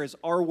prayer is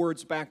our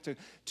words back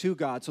to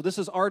God. So this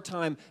is our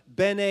time,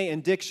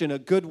 benediction, a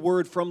good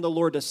word from the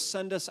Lord to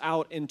send us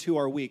out into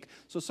our week.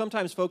 So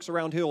sometimes folks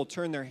around here will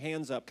turn their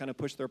hands up, kind of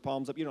push their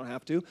palms up. You don't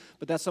have to,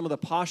 but that's some of the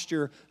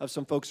posture of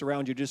some folks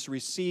around you. Just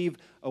receive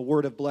a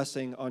word of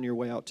blessing on your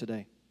way out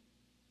today.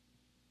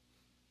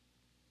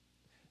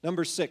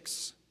 Number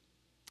 6,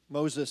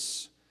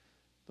 Moses.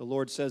 The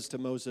Lord says to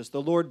Moses,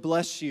 "The Lord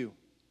bless you,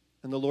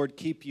 and the Lord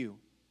keep you.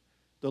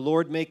 The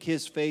Lord make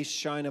his face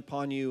shine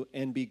upon you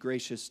and be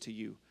gracious to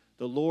you.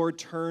 The Lord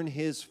turn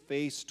his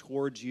face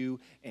towards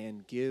you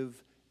and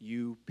give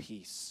you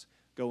peace."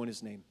 Go in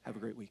his name. Have a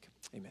great week.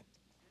 Amen.